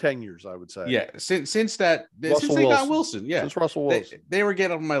 probably 10 years, I would say. Yeah, since they got Wilson. Yeah, since Russell Wilson. They were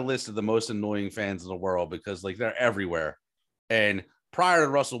getting on my list of the most annoying fans in the world because like they're everywhere. And prior to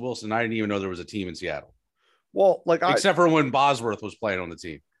Russell Wilson, I didn't even know there was a team in Seattle. Well, like except for when Bosworth was playing on the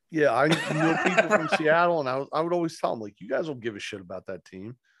team. Yeah, I knew people from Seattle, and I would always tell them, like, you guys don't give a shit about that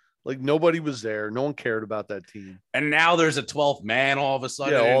team. Like, nobody was there. No one cared about that team. And now there's a 12th man all of a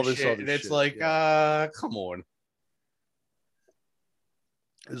sudden. Yeah, all this shit. Other it's shit. Like, come on.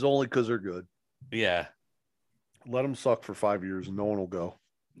 It's only because they're good. Yeah. Let them suck for 5 years, and no one will go.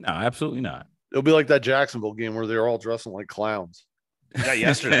 No, absolutely not. It'll be like that Jacksonville game where they're all dressing like clowns. Yeah,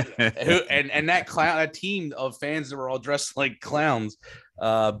 yesterday. and that team of fans that were all dressed like clowns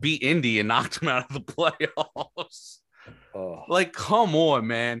beat Indy and knocked them out of the playoffs. Like, come on,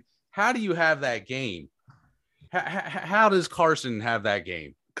 man. How do you have that game? How does Carson have that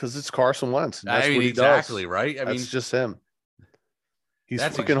game? Because it's Carson Wentz. That's I mean, what he exactly, does. right? I That's mean, just him. He's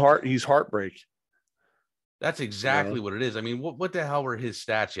That's fucking he's heartbreak. that's exactly what it is. I mean, what the hell were his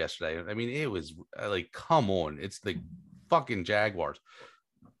stats yesterday? I mean, it was like, come on. It's the fucking Jaguars.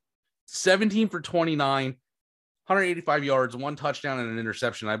 17 for 29, 185 yards, 1 touchdown and an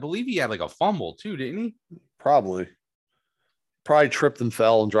interception. I believe he had like a fumble too, didn't he? Probably tripped and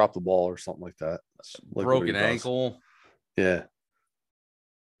fell and dropped the ball or something like that. Like Broken ankle. Yeah.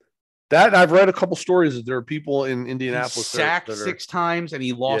 That I've read a couple stories that there are people in Indianapolis He sacked that are, 6 times and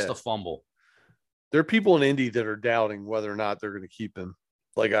he lost Yeah. a fumble. there are people in Indy that are doubting whether or not they're going to keep him.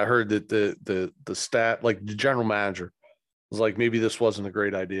 Like I heard that the stat, like the general manager was like, maybe this wasn't a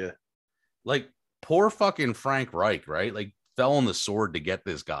great idea. Like poor fucking Frank Reich, right? Like fell on the sword to get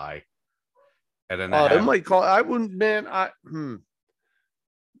this guy. And then It might call. I wouldn't, man.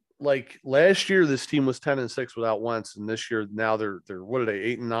 Like last year, this team was 10-6 without Wentz, and this year now they're what are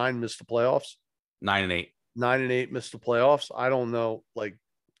they 8-9, missed the playoffs. 9-8. 9-8, missed the playoffs. I don't know. Like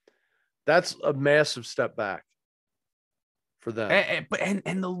that's a massive step back for them.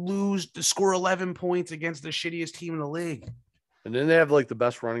 And to score 11 points against the shittiest team in the league. And then they have like the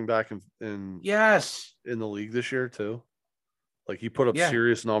best running back in Yes. the league this year too. Like he put up Yeah.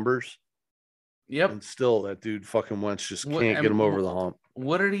 serious numbers. Yep. And still that dude fucking Wentz just What- can't I get him mean, over the hump.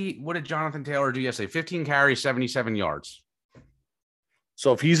 What did Jonathan Taylor do yesterday? 15 carries, 77 yards.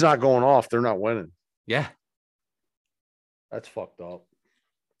 So if he's not going off, they're not winning. Yeah. That's fucked up.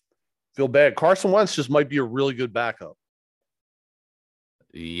 Feel bad. Carson Wentz just might be a really good backup.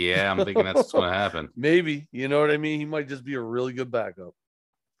 Yeah, I'm thinking that's what's going to happen. Maybe, you know what I mean? He might just be a really good backup.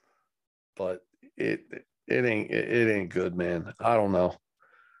 But it ain't good, man. I don't know.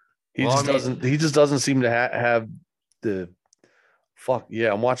 He just doesn't seem to have the fuck.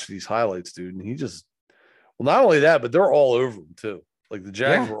 Yeah, I'm watching these highlights, dude, and he just not only that, but they're all over him too. Like the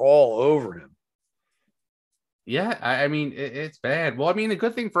Jags were all over him. Yeah, I mean it's bad. Well, I mean, a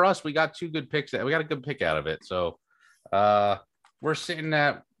good thing for us, we got 2 good picks. We got a good pick out of it. So we're sitting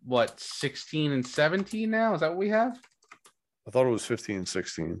at what 16 and 17 now. Is that what we have? I thought it was 15 and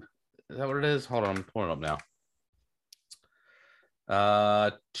 16. Is that what it is? Hold on, I'm pulling it up now.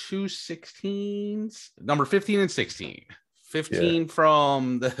 2 16s, number 15 and 16. 15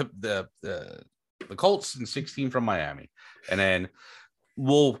 from the Colts and 16 from Miami. And then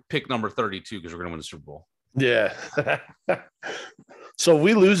we'll pick number 32 because we're going to win the Super Bowl. Yeah. So if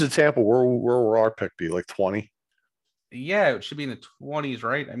we lose to Tampa, where will our pick be? Like 20? Yeah, it should be in the 20s,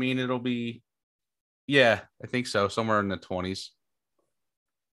 right? I mean, it'll be, yeah, I think so. Somewhere in the 20s.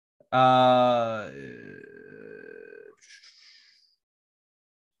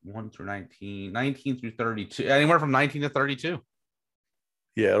 1 through 19, 19 through 32, anywhere from 19 to 32.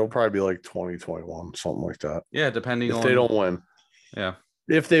 Yeah, it'll probably be like 20, 21, something like that. Yeah, depending on If they don't win. Yeah.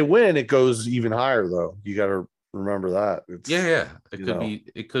 If they win, it goes even higher though. You got to remember that. Yeah.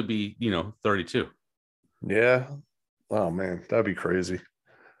 It could be, 32. Yeah. Oh man, that'd be crazy. Can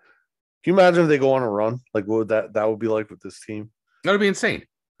you imagine if they go on a run? Like what would that would be like with this team? That would be insane.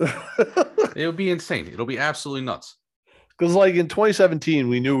 It would be insane. It'll be absolutely nuts. Because like in 2017,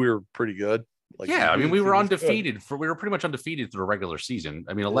 we knew we were pretty good. Like, yeah, I mean, we were the team was good. undefeated we were pretty much undefeated through the regular season.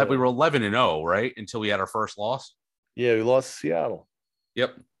 I mean, Yeah. we were 11-0, right? Until we had our first loss. Yeah, we lost to Seattle.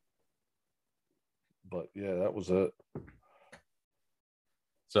 Yep. But yeah, that was it.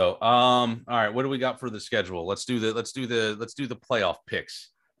 So, all right, what do we got for the schedule? Let's do the playoff picks.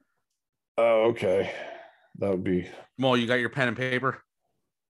 Oh, okay. That would be Mo, you got your pen and paper?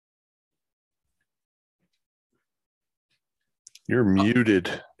 you're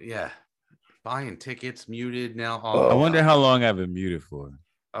muted. Yeah. Buying tickets, muted now. I wonder how long I've been muted for.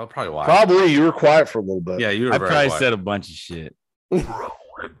 Oh, probably why. Probably you were quiet for a little bit. Yeah, you were I very probably quiet. said a bunch of shit. Bro,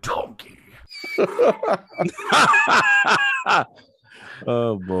 a donkey.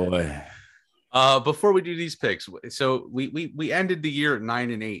 Oh boy. Before we do these picks, so we ended the year at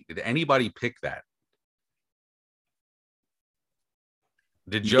 9-8. Did anybody pick that?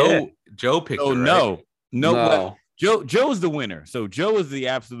 Did Joe pick? Oh it, right? no. No. Joe's the winner. So Joe is the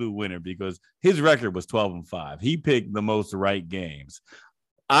absolute winner because his record was 12-5. He picked the most right games.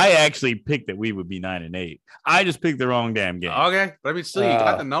 I actually picked that we would be 9-8. I just picked the wrong damn game. Okay, but I mean, still, you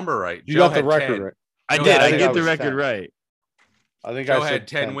got the number right. You Joe got the had record 10. right. I Joe did. had- I I think get I the was record 10. right. I think Joe I said had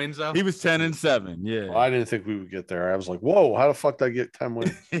 10 wins though. He was 10-7. Yeah. Well, I didn't think we would get there. I was like, whoa, how the fuck did I get 10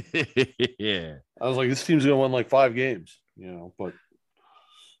 wins? Yeah. I was like, this team's gonna win like 5 games, but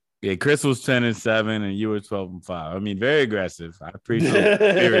Yeah, Chris was 10-7 and you were 12-5. I mean, very aggressive. I appreciate the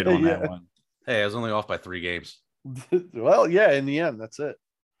spirit on Yeah. that one. Hey, I was only off by 3 games, well, yeah, in the end, that's it.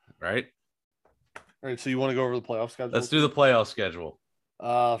 right? All right, so you want to go over the playoff schedule? Let's do the playoff schedule.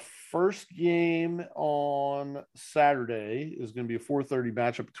 First game on Saturday is going to be a 4:30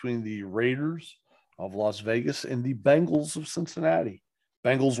 matchup between the Raiders of Las Vegas and the Bengals of Cincinnati.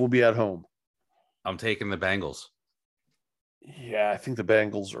 Bengals will be at home. I'm taking the Bengals. Yeah, I think the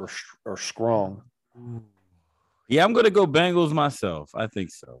Bengals are strong. Yeah, I'm gonna go Bengals myself. I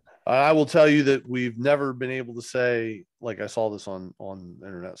think so. I will tell you that we've never been able to say, like I saw this on the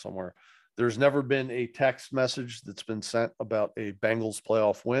internet somewhere. There's never been a text message that's been sent about a Bengals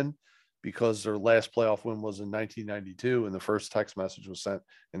playoff win because their last playoff win was in 1992 and the first text message was sent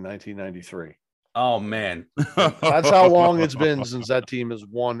in 1993. Oh man, That's how long it's been since that team has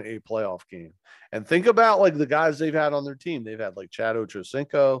won a playoff game. And think about like the guys they've had on their team. They've had like Chad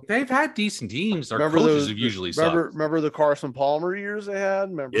Ochocinco. they've had decent teams. Their coaches have usually sucked. Remember the Carson Palmer years they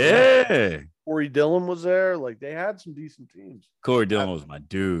had? Remember? Yeah. Corey Dillon was there. Like they had some decent teams. Corey Dillon was my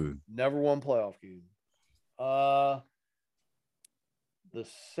dude. Never won playoff game. The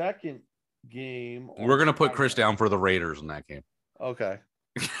second game. We're gonna put Chris down for the Raiders in that game. Okay.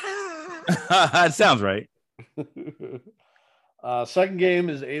 That sounds right. Second game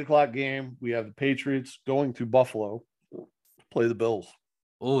is 8:00 game. We have the Patriots going to Buffalo to play the Bills.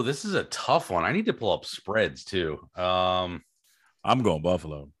 Oh, this is a tough one. I need to pull up spreads too. I'm going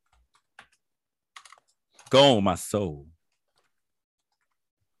Buffalo. Go on my soul.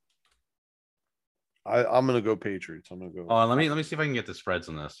 I'm gonna go Patriots. I'm gonna go. Let me see if I can get the spreads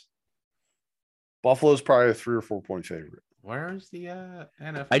on this. Buffalo's probably a 3 or 4 point favorite. Where's the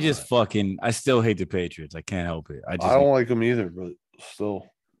NFL? I still hate the Patriots. I can't help it. I don't like them either, but still.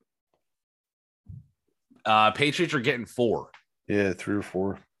 Patriots are getting 4. Yeah, 3 or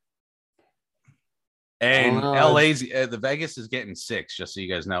 4. And LA's the Vegas is getting 6, just so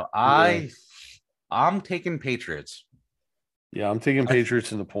you guys know. I'm taking Patriots. Yeah, I'm taking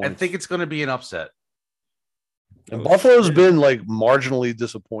Patriots in the points. I think it's going to be an upset. And Buffalo's been like marginally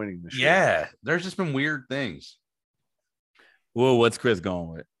disappointing this year. Yeah, there's just been weird things. Well, what's Chris going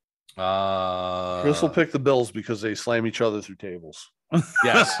with? Chris will pick the Bills because they slam each other through tables.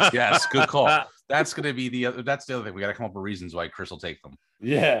 Yes, good call. That's going to be the other thing. We got to come up with reasons why Chris will take them.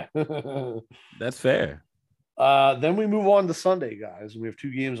 Yeah. That's fair. Then we move on to Sunday, guys. We have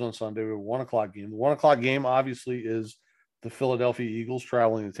 2 games on Sunday. We have a 1:00 game. The 1:00 game obviously is the Philadelphia Eagles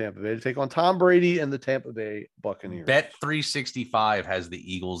traveling to Tampa Bay to take on Tom Brady and the Tampa Bay Buccaneers. Bet 365 has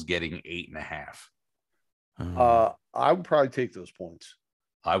the Eagles getting 8.5. I would probably take those points.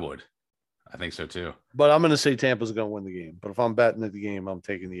 I would. I think so too. But I'm going to say Tampa's going to win the game. But if I'm betting at the game, I'm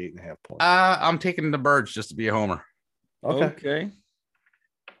taking the 8.5 points. I'm taking the Birds just to be a homer. Okay.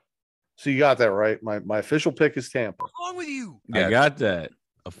 So you got that right. My official pick is Tampa. What's wrong with you? I got that.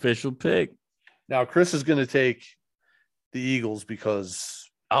 Official pick. Now Chris is going to take the Eagles because.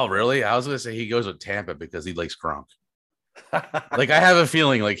 Oh, really? I was going to say he goes with Tampa because he likes Gronk. Like I have a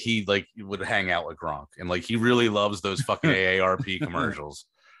feeling like he would hang out with Gronk and like he really loves those fucking AARP commercials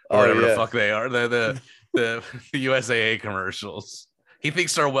or whatever the fuck they are, the USAA commercials. He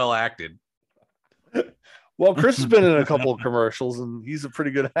thinks they're well acted. Well, Chris has been in a couple of commercials and he's a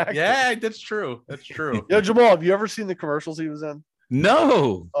pretty good actor. Yeah, that's true. Yo, Jamal, have you ever seen the commercials he was in?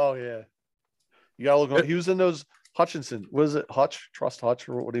 No. Oh yeah, you gotta look. He was in those Hutchinson. Was it Trust Hutch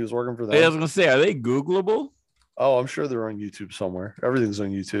or what he was working for them? I was gonna say, are they Googleable? Oh, I'm sure they're on YouTube somewhere. Everything's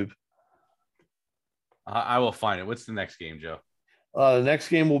on YouTube. I will find it. What's the next game, Joe? The next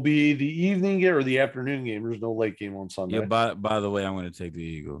game will be the evening game or the afternoon game. There's no late game on Sunday. Yeah, by the way, I'm going to take the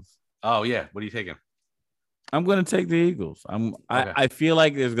Eagles. Oh, yeah. What are you taking? I'm going to take the Eagles. I feel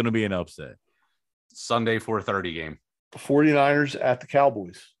like there's going to be an upset. Sunday 4:30 game. 49ers at the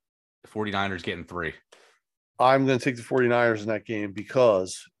Cowboys. The 49ers getting 3. I'm going to take the 49ers in that game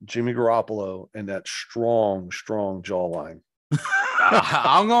because Jimmy Garoppolo and that strong jawline.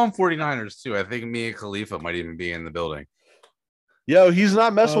 I'm going 49ers too. I think Mia Khalifa might even be in the building. Yo, he's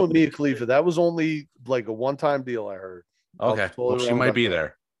not messing with Mia Khalifa. That was only like a one-time deal, I heard. Okay. Well, she might be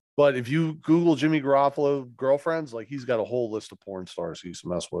there. But if you Google Jimmy Garoppolo girlfriends, like he's got a whole list of porn stars he used to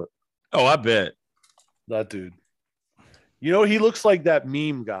mess with. Oh, I bet. That dude. You know, he looks like that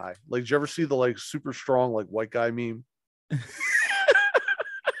meme guy. Like, did you ever see the like super strong, like white guy meme?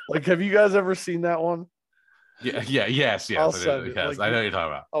 Like, have you guys ever seen that one? Yes. Yes, Yes, like, I know what you're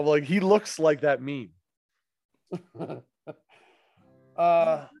talking about. I'm like, he looks like that meme.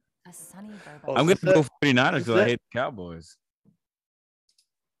 A sunny Burbank. I'm going to go 49ers because I hate the Cowboys.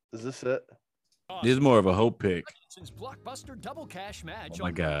 Is this it? This is more of a hope pick. Blockbuster double cash match. Oh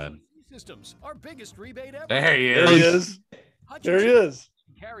my God. Systems, our biggest rebate ever. There he There he is. There he is.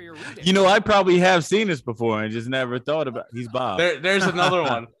 Carrier rebate. You know, I probably have seen this before and just never thought about. He's Bob. There's another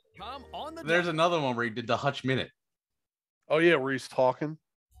one. Come on the There's another one where he did the Hutch Minute. Oh yeah, where he's talking.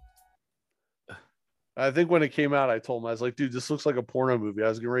 I think when it came out, I told him, I was like, dude, this looks like a porno movie. I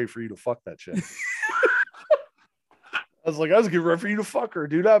was getting ready for you to fuck that chick. I was getting ready for you to fuck her,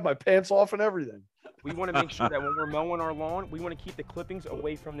 dude. I have my pants off and everything. We want to make sure that when we're mowing our lawn, we want to keep the clippings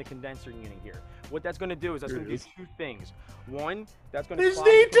away from the condenser unit here. What that's going to do is that's going to do two things. One, that's going to His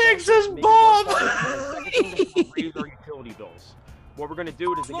knee takes his bomb. Second thing is raise our utility bills. What we're going to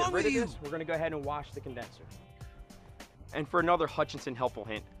do is to get rid of this, we're going to go ahead and wash the condenser. And for another Hutchinson helpful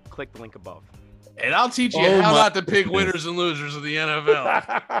hint, click the link above. And I'll teach you how not to pick winners and losers of the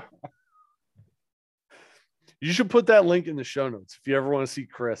NFL. You should put that link in the show notes if you ever want to see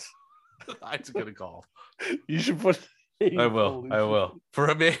Chris. That's a good call. You should put. I will.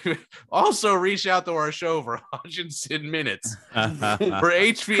 Also reach out to our show for Hutchinson minutes for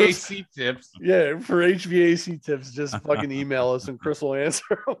HVAC tips. Yeah, for HVAC tips, just fucking email us and Chris will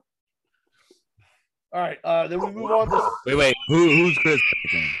answer them. All right, then we move on to. Wait. Who's Chris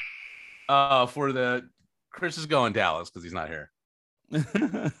picking? Chris is going Dallas because he's not here.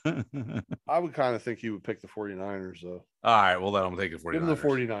 I would kind of think he would pick the 49ers, though. All right, well, then I'm taking 49ers. Give him the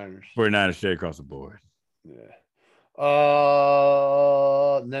 49ers. 49ers straight across the board. Yeah.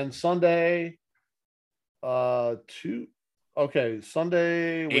 And then Sunday, Sunday,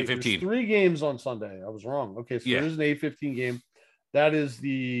 8:15. 3 games on Sunday. I was wrong. Okay, so there's an 8:15 game. That is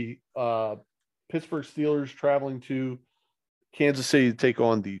the Pittsburgh Steelers traveling to Kansas City to take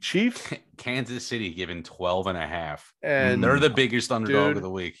on the Chiefs. Kansas City given 12.5. And they're the biggest underdog of the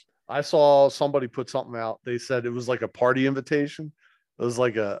week. I saw somebody put something out. They said it was like a party invitation. It was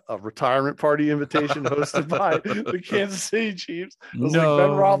like a retirement party invitation hosted by the Kansas City Chiefs. It was like Ben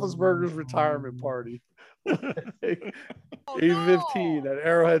Roethlisberger's retirement party. 8:15 at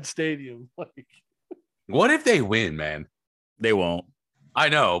Arrowhead Stadium. What if they win, man? They won't. I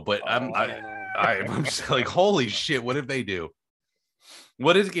know, but I'm just like, holy shit, what if they do?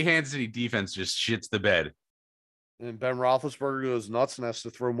 What if the Kansas City defense just shits the bed? And Ben Roethlisberger goes nuts and has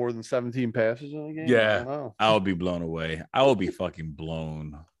to throw more than 17 passes in a game? Yeah. I would be blown away. I will be fucking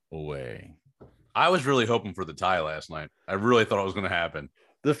blown away. I was really hoping for the tie last night. I really thought it was going to happen.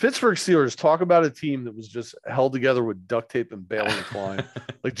 The Pittsburgh Steelers, talk about a team that was just held together with duct tape and baling twine.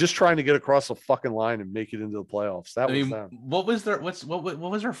 Like just trying to get across the fucking line and make it into the playoffs. That was them. What was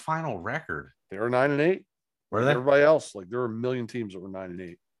their final record? They were 9-8. Were they? Everybody else, like there were a million teams that were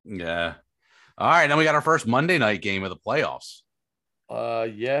 9-8. Yeah. All right, then we got our first Monday night game of the playoffs.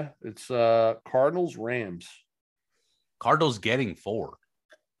 Yeah, it's Cardinals Rams. Cardinals getting 4.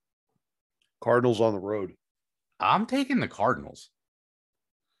 Cardinals on the road. I'm taking the Cardinals.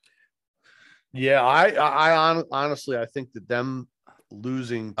 Yeah, I honestly I think that them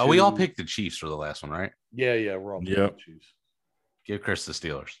losing. We all picked the Chiefs for the last one, right? Yeah, we're all picking the Chiefs. Give Chris the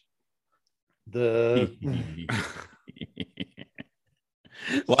Steelers.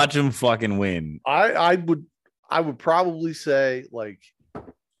 Watch him fucking win. I would probably say like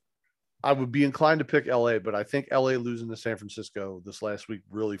I would be inclined to pick LA, but I think LA losing to San Francisco this last week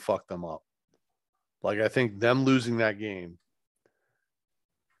really fucked them up. Like I think them losing that game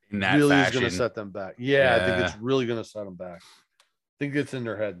in that really fashion is going to set them back. Yeah, I think it's really going to set them back. I think it's in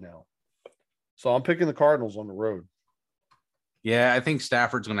their head now. So I'm picking the Cardinals on the road. Yeah, I think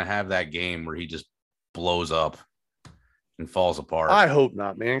Stafford's going to have that game where he just blows up and falls apart. I hope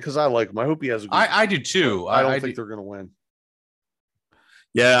not, man, because I like him. I hope he has a good I do too. I don't think they're going to win.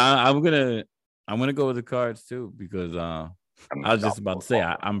 Yeah, I'm gonna go with the Cards too because I was just about to say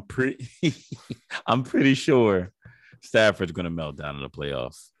I'm pretty sure Stafford's gonna melt down in the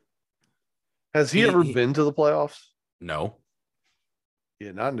playoffs. Has he ever been to the playoffs? No.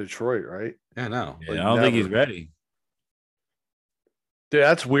 Yeah, not in Detroit, right? Yeah, no. Yeah, I don't think he's ready. Dude,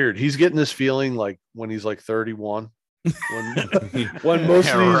 that's weird. He's getting this feeling like when he's like 31. When most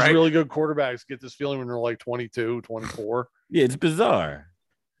of these really good quarterbacks get this feeling when they're like 22, 24. Yeah, it's bizarre.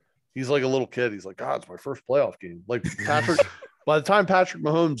 He's like a little kid. He's like, God, it's my first playoff game. Like Patrick, by the time Patrick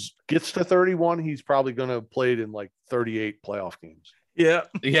Mahomes gets to 31, he's probably going to have played in like 38 playoff games. Yeah.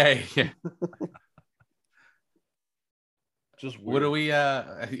 Yeah. Just weird. What do we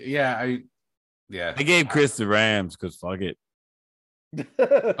I gave Chris the Rams because fuck it.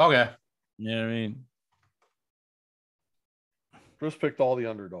 Okay. You know what I mean? Chris picked all the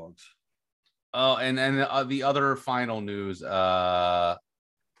underdogs. Oh, and the other final news, Doug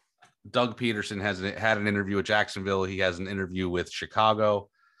Peterson had an interview with Jacksonville. He has an interview with Chicago.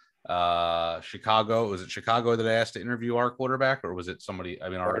 Was it Chicago that asked to interview our quarterback, or was it somebody? I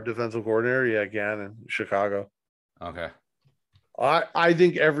mean, our defensive coordinator. Yeah, Gannon, Chicago. Okay. I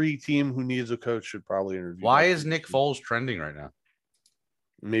think every team who needs a coach should probably interview. Why is Nick Foles trending right now?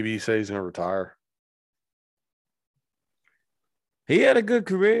 Maybe he says he's going to retire. He had a good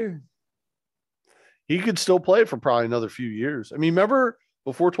career. He could still play for probably another few years. I mean, remember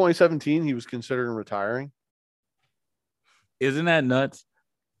before 2017, he was considering retiring. Isn't that nuts?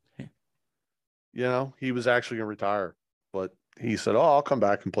 You know, he was actually going to retire, but he said, "Oh, I'll come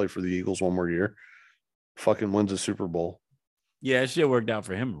back and play for the Eagles one more year." Fucking wins a Super Bowl. Yeah, shit worked out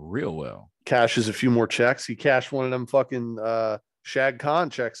for him real well. Cashes a few more checks. He cashed one of them fucking Shad Khan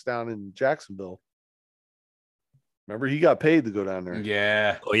checks down in Jacksonville. Remember, he got paid to go down there.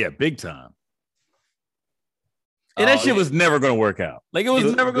 Yeah. Oh yeah, big time. And that shit was never going to work out. Like, it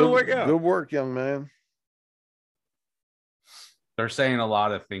was never going to work out. Good work, young man. They're saying a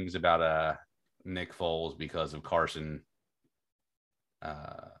lot of things about Nick Foles because of Carson.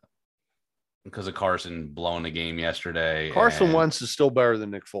 Because of Carson blowing the game yesterday. Carson Wentz is still better than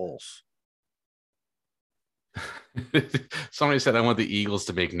Nick Foles. Somebody said, I want the Eagles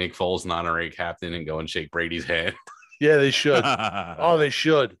to make Nick Foles an honorary captain and go and shake Brady's hand. Yeah, they should. Oh, they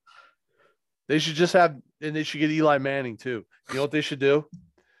should. They should just have, and they should get Eli Manning too. You know what they should do?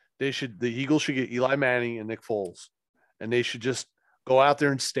 The Eagles should get Eli Manning and Nick Foles, and they should just go out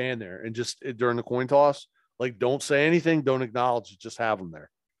there and stand there and just during the coin toss, like, don't say anything, don't acknowledge it, just have them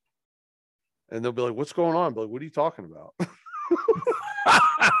there. And they'll be like, "What's going on?" I'll be like, "What are you talking about?"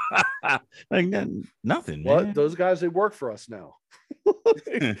 Like nothing. What? Man. Those guys, they work for us now.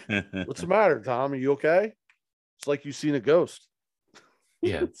 What's the matter, Tom? Are you okay? It's like you've seen a ghost.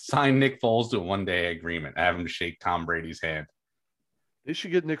 Yeah, sign Nick Foles to a one-day agreement. Have him shake Tom Brady's hand. They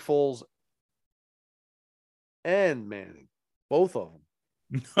should get Nick Foles and Manning, both of them.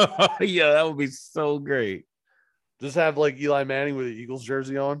 Yeah, that would be so great. Just have like Eli Manning with the Eagles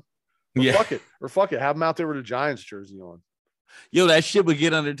jersey on. Or Yeah. fuck it. Have him out there with a Giants jersey on. Yo, that shit would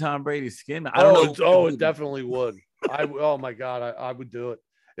get under Tom Brady's skin. I don't know. Oh, it definitely would. Oh my God, I would do it.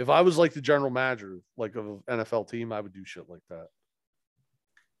 If I was like the general manager, like of an NFL team, I would do shit like that.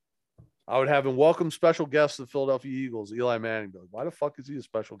 I would have him welcome special guests to the Philadelphia Eagles, Eli Manning. Like, why the fuck is he a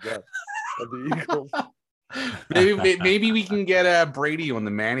special guest of the Eagles? Maybe we can get Brady on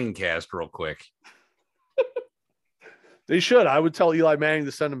the Manning cast real quick. They should. I would tell Eli Manning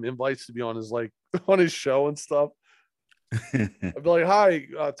to send him invites to be on his show and stuff. I'd be like, "Hi,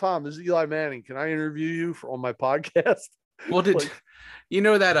 Tom, this is Eli Manning. Can I interview you on my podcast?" Well, you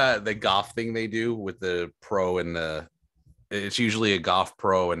know that the golf thing they do with the pro and it's usually a golf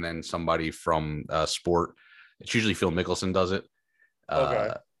pro and then somebody from sport. It's usually Phil Mickelson does it.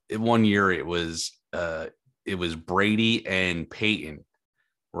 Okay. One year it was Brady and Peyton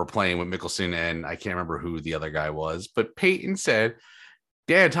were playing with Mickelson, and I can't remember who the other guy was, but Peyton said,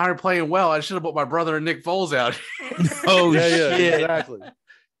 "Dad, Tyler playing well. I should have put my brother and Nick Foles out." Oh, yeah, shit.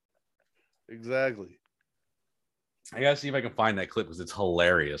 Exactly. I gotta see if I can find that clip because it's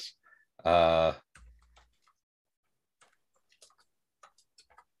hilarious. I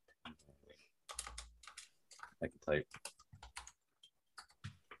can type.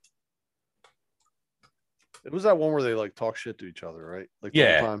 It was that one where they like talk shit to each other, right? Like the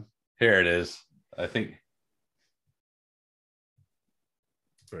Yeah. whole time. Here it is. I think.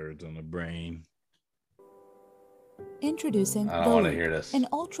 Birds on the brain. Introducing I want to Vogue, hear this. an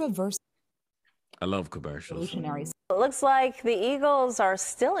ultra I love commercials. revolutionary It looks like the Eagles are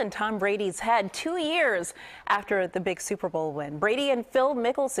still in Tom Brady's head 2 years after the big Super Bowl win. Brady and Phil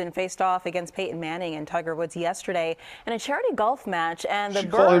Mickelson faced off against Peyton Manning and Tiger Woods yesterday in a charity golf match. And the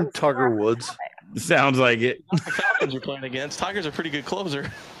Should call him Birds Tugger were- Woods. Sounds like it. The Falcons are playing against. Tiger's a pretty good closer.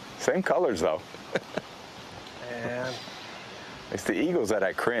 Same colors, though. And It's the Eagles that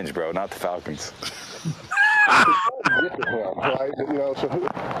I cringe, bro, not the Falcons. Right?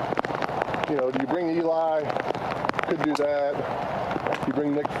 So, you bring Eli, could do that. You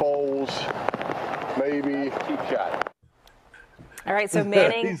bring Nick Foles, maybe. Cheap shot. All right, so He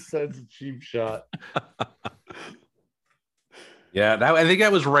Manning. sends a cheap shot. Yeah, I think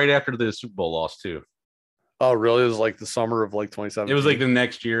that was right after the Super Bowl loss too. Oh, really? It was like the summer of like 2017. It was like the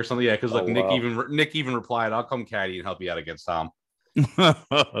next year or something. Yeah, because like Oh, Nick wow. even replied, "I'll come caddy and help you out against Tom."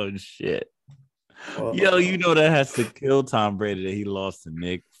 Oh shit. Yo, you know that has to kill Tom Brady that he lost to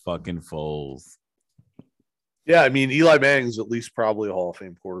Nick fucking Foles. Yeah, I mean, Eli Manning's at least probably a Hall of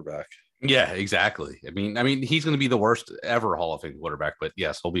Fame quarterback. Yeah, exactly. I mean, he's going to be the worst ever Hall of Fame quarterback, but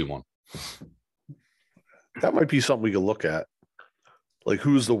yes, he'll be one. That might be something we could look at. Like,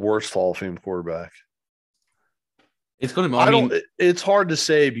 who's the worst Hall of Fame quarterback? It's going to. It's hard to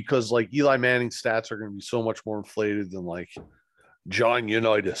say because like Eli Manning's stats are going to be so much more inflated than like John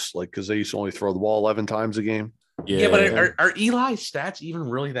Unitas, like because they used to only throw the ball 11 times a game. Yeah, but are Eli's stats even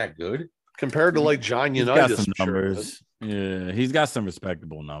really that good compared to like John He's Unitas? got some numbers. Yeah, he's got some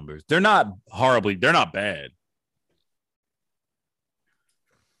respectable numbers. They're not horribly. They're not bad.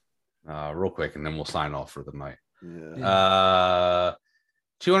 real quick, and then we'll sign off for the night. Yeah.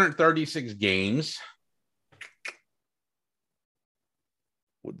 236 games.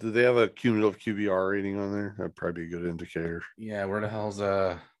 Do they have a cumulative QBR rating on there? That'd probably be a good indicator. Yeah, where the hell's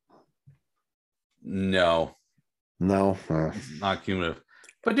No. Not cumulative.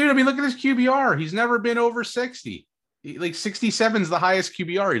 But dude, I mean, look at his QBR. He's never been over 60. Like 67 is the highest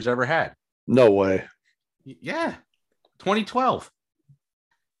QBR he's ever had. No way. Yeah. 2012.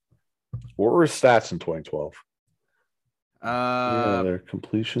 What were his stats in 2012? Their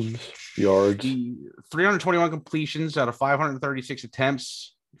completions, yards. 321 completions out of 536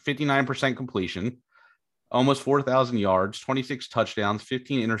 attempts, 59% completion, almost 4,000 yards, 26 touchdowns,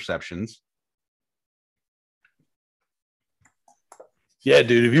 15 interceptions. Yeah,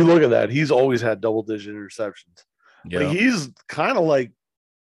 dude, if you look at that, he's always had double-digit interceptions. Yeah. Like, he's kind of like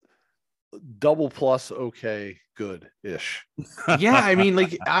double plus okay good-ish. Yeah, I mean,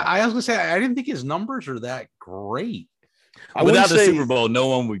 like I was gonna say, I didn't think his numbers are that great. Without the Super Bowl, no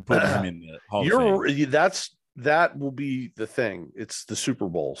one would put him in the Hall of Fame. That will be the thing. It's the Super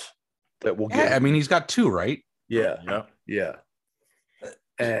Bowls that will Yeah, get. I mean, he's got 2, right? Yeah.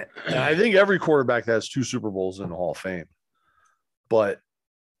 And I think every quarterback that has 2 Super Bowls in the Hall of Fame. But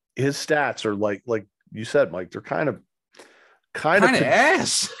his stats are like you said, Mike. They're kind of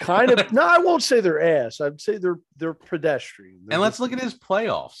ass. No, I won't say they're ass. I'd say they're pedestrian. And let's look at his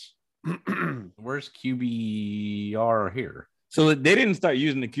playoffs. Where's QBR here? So they didn't start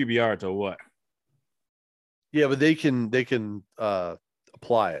using the QBR till what? Yeah, but they can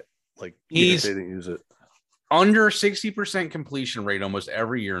apply it. Like they didn't use it. Under 60% completion rate almost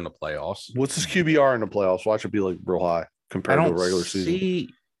every year in the playoffs. What's his QBR in the playoffs? Watch it be like real high compared to a regular season.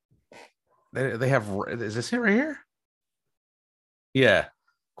 They have, is this it right here? Yeah.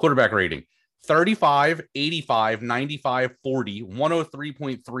 Quarterback rating 35, 85, 95, 40,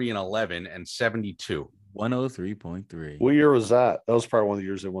 103.3 and 11 and 72. 103.3. What year was that? That was probably one of the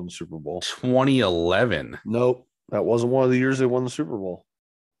years they won the Super Bowl. 2011. Nope. That wasn't one of the years they won the Super Bowl.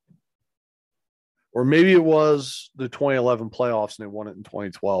 Or maybe it was the 2011 playoffs and they won it in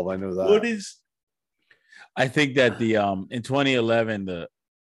 2012. I know that. I think that the in 2011 the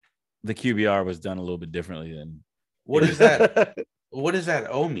QBR was done a little bit differently than. What is that? What does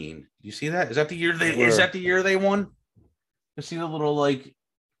that O mean? You see that? Is that the year they won? You see the little, like,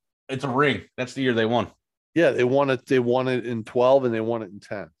 it's a ring. That's the year they won. Yeah, they won it. They won it in 12 and they won it in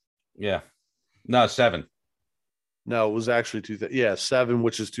 10. Yeah. No, 7. No, it was actually 7,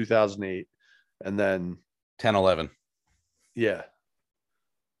 which is 2008. And then 10, 11. Yeah.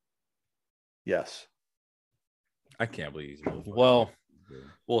 Yes. I can't believe he's well,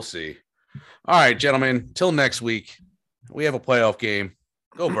 we'll see. All right, gentlemen. Till next week. We have a playoff game.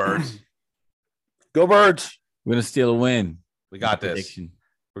 Go Birds. Go Birds. We're gonna steal a win. We got this.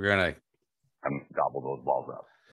 We're gonna gobble those balls up.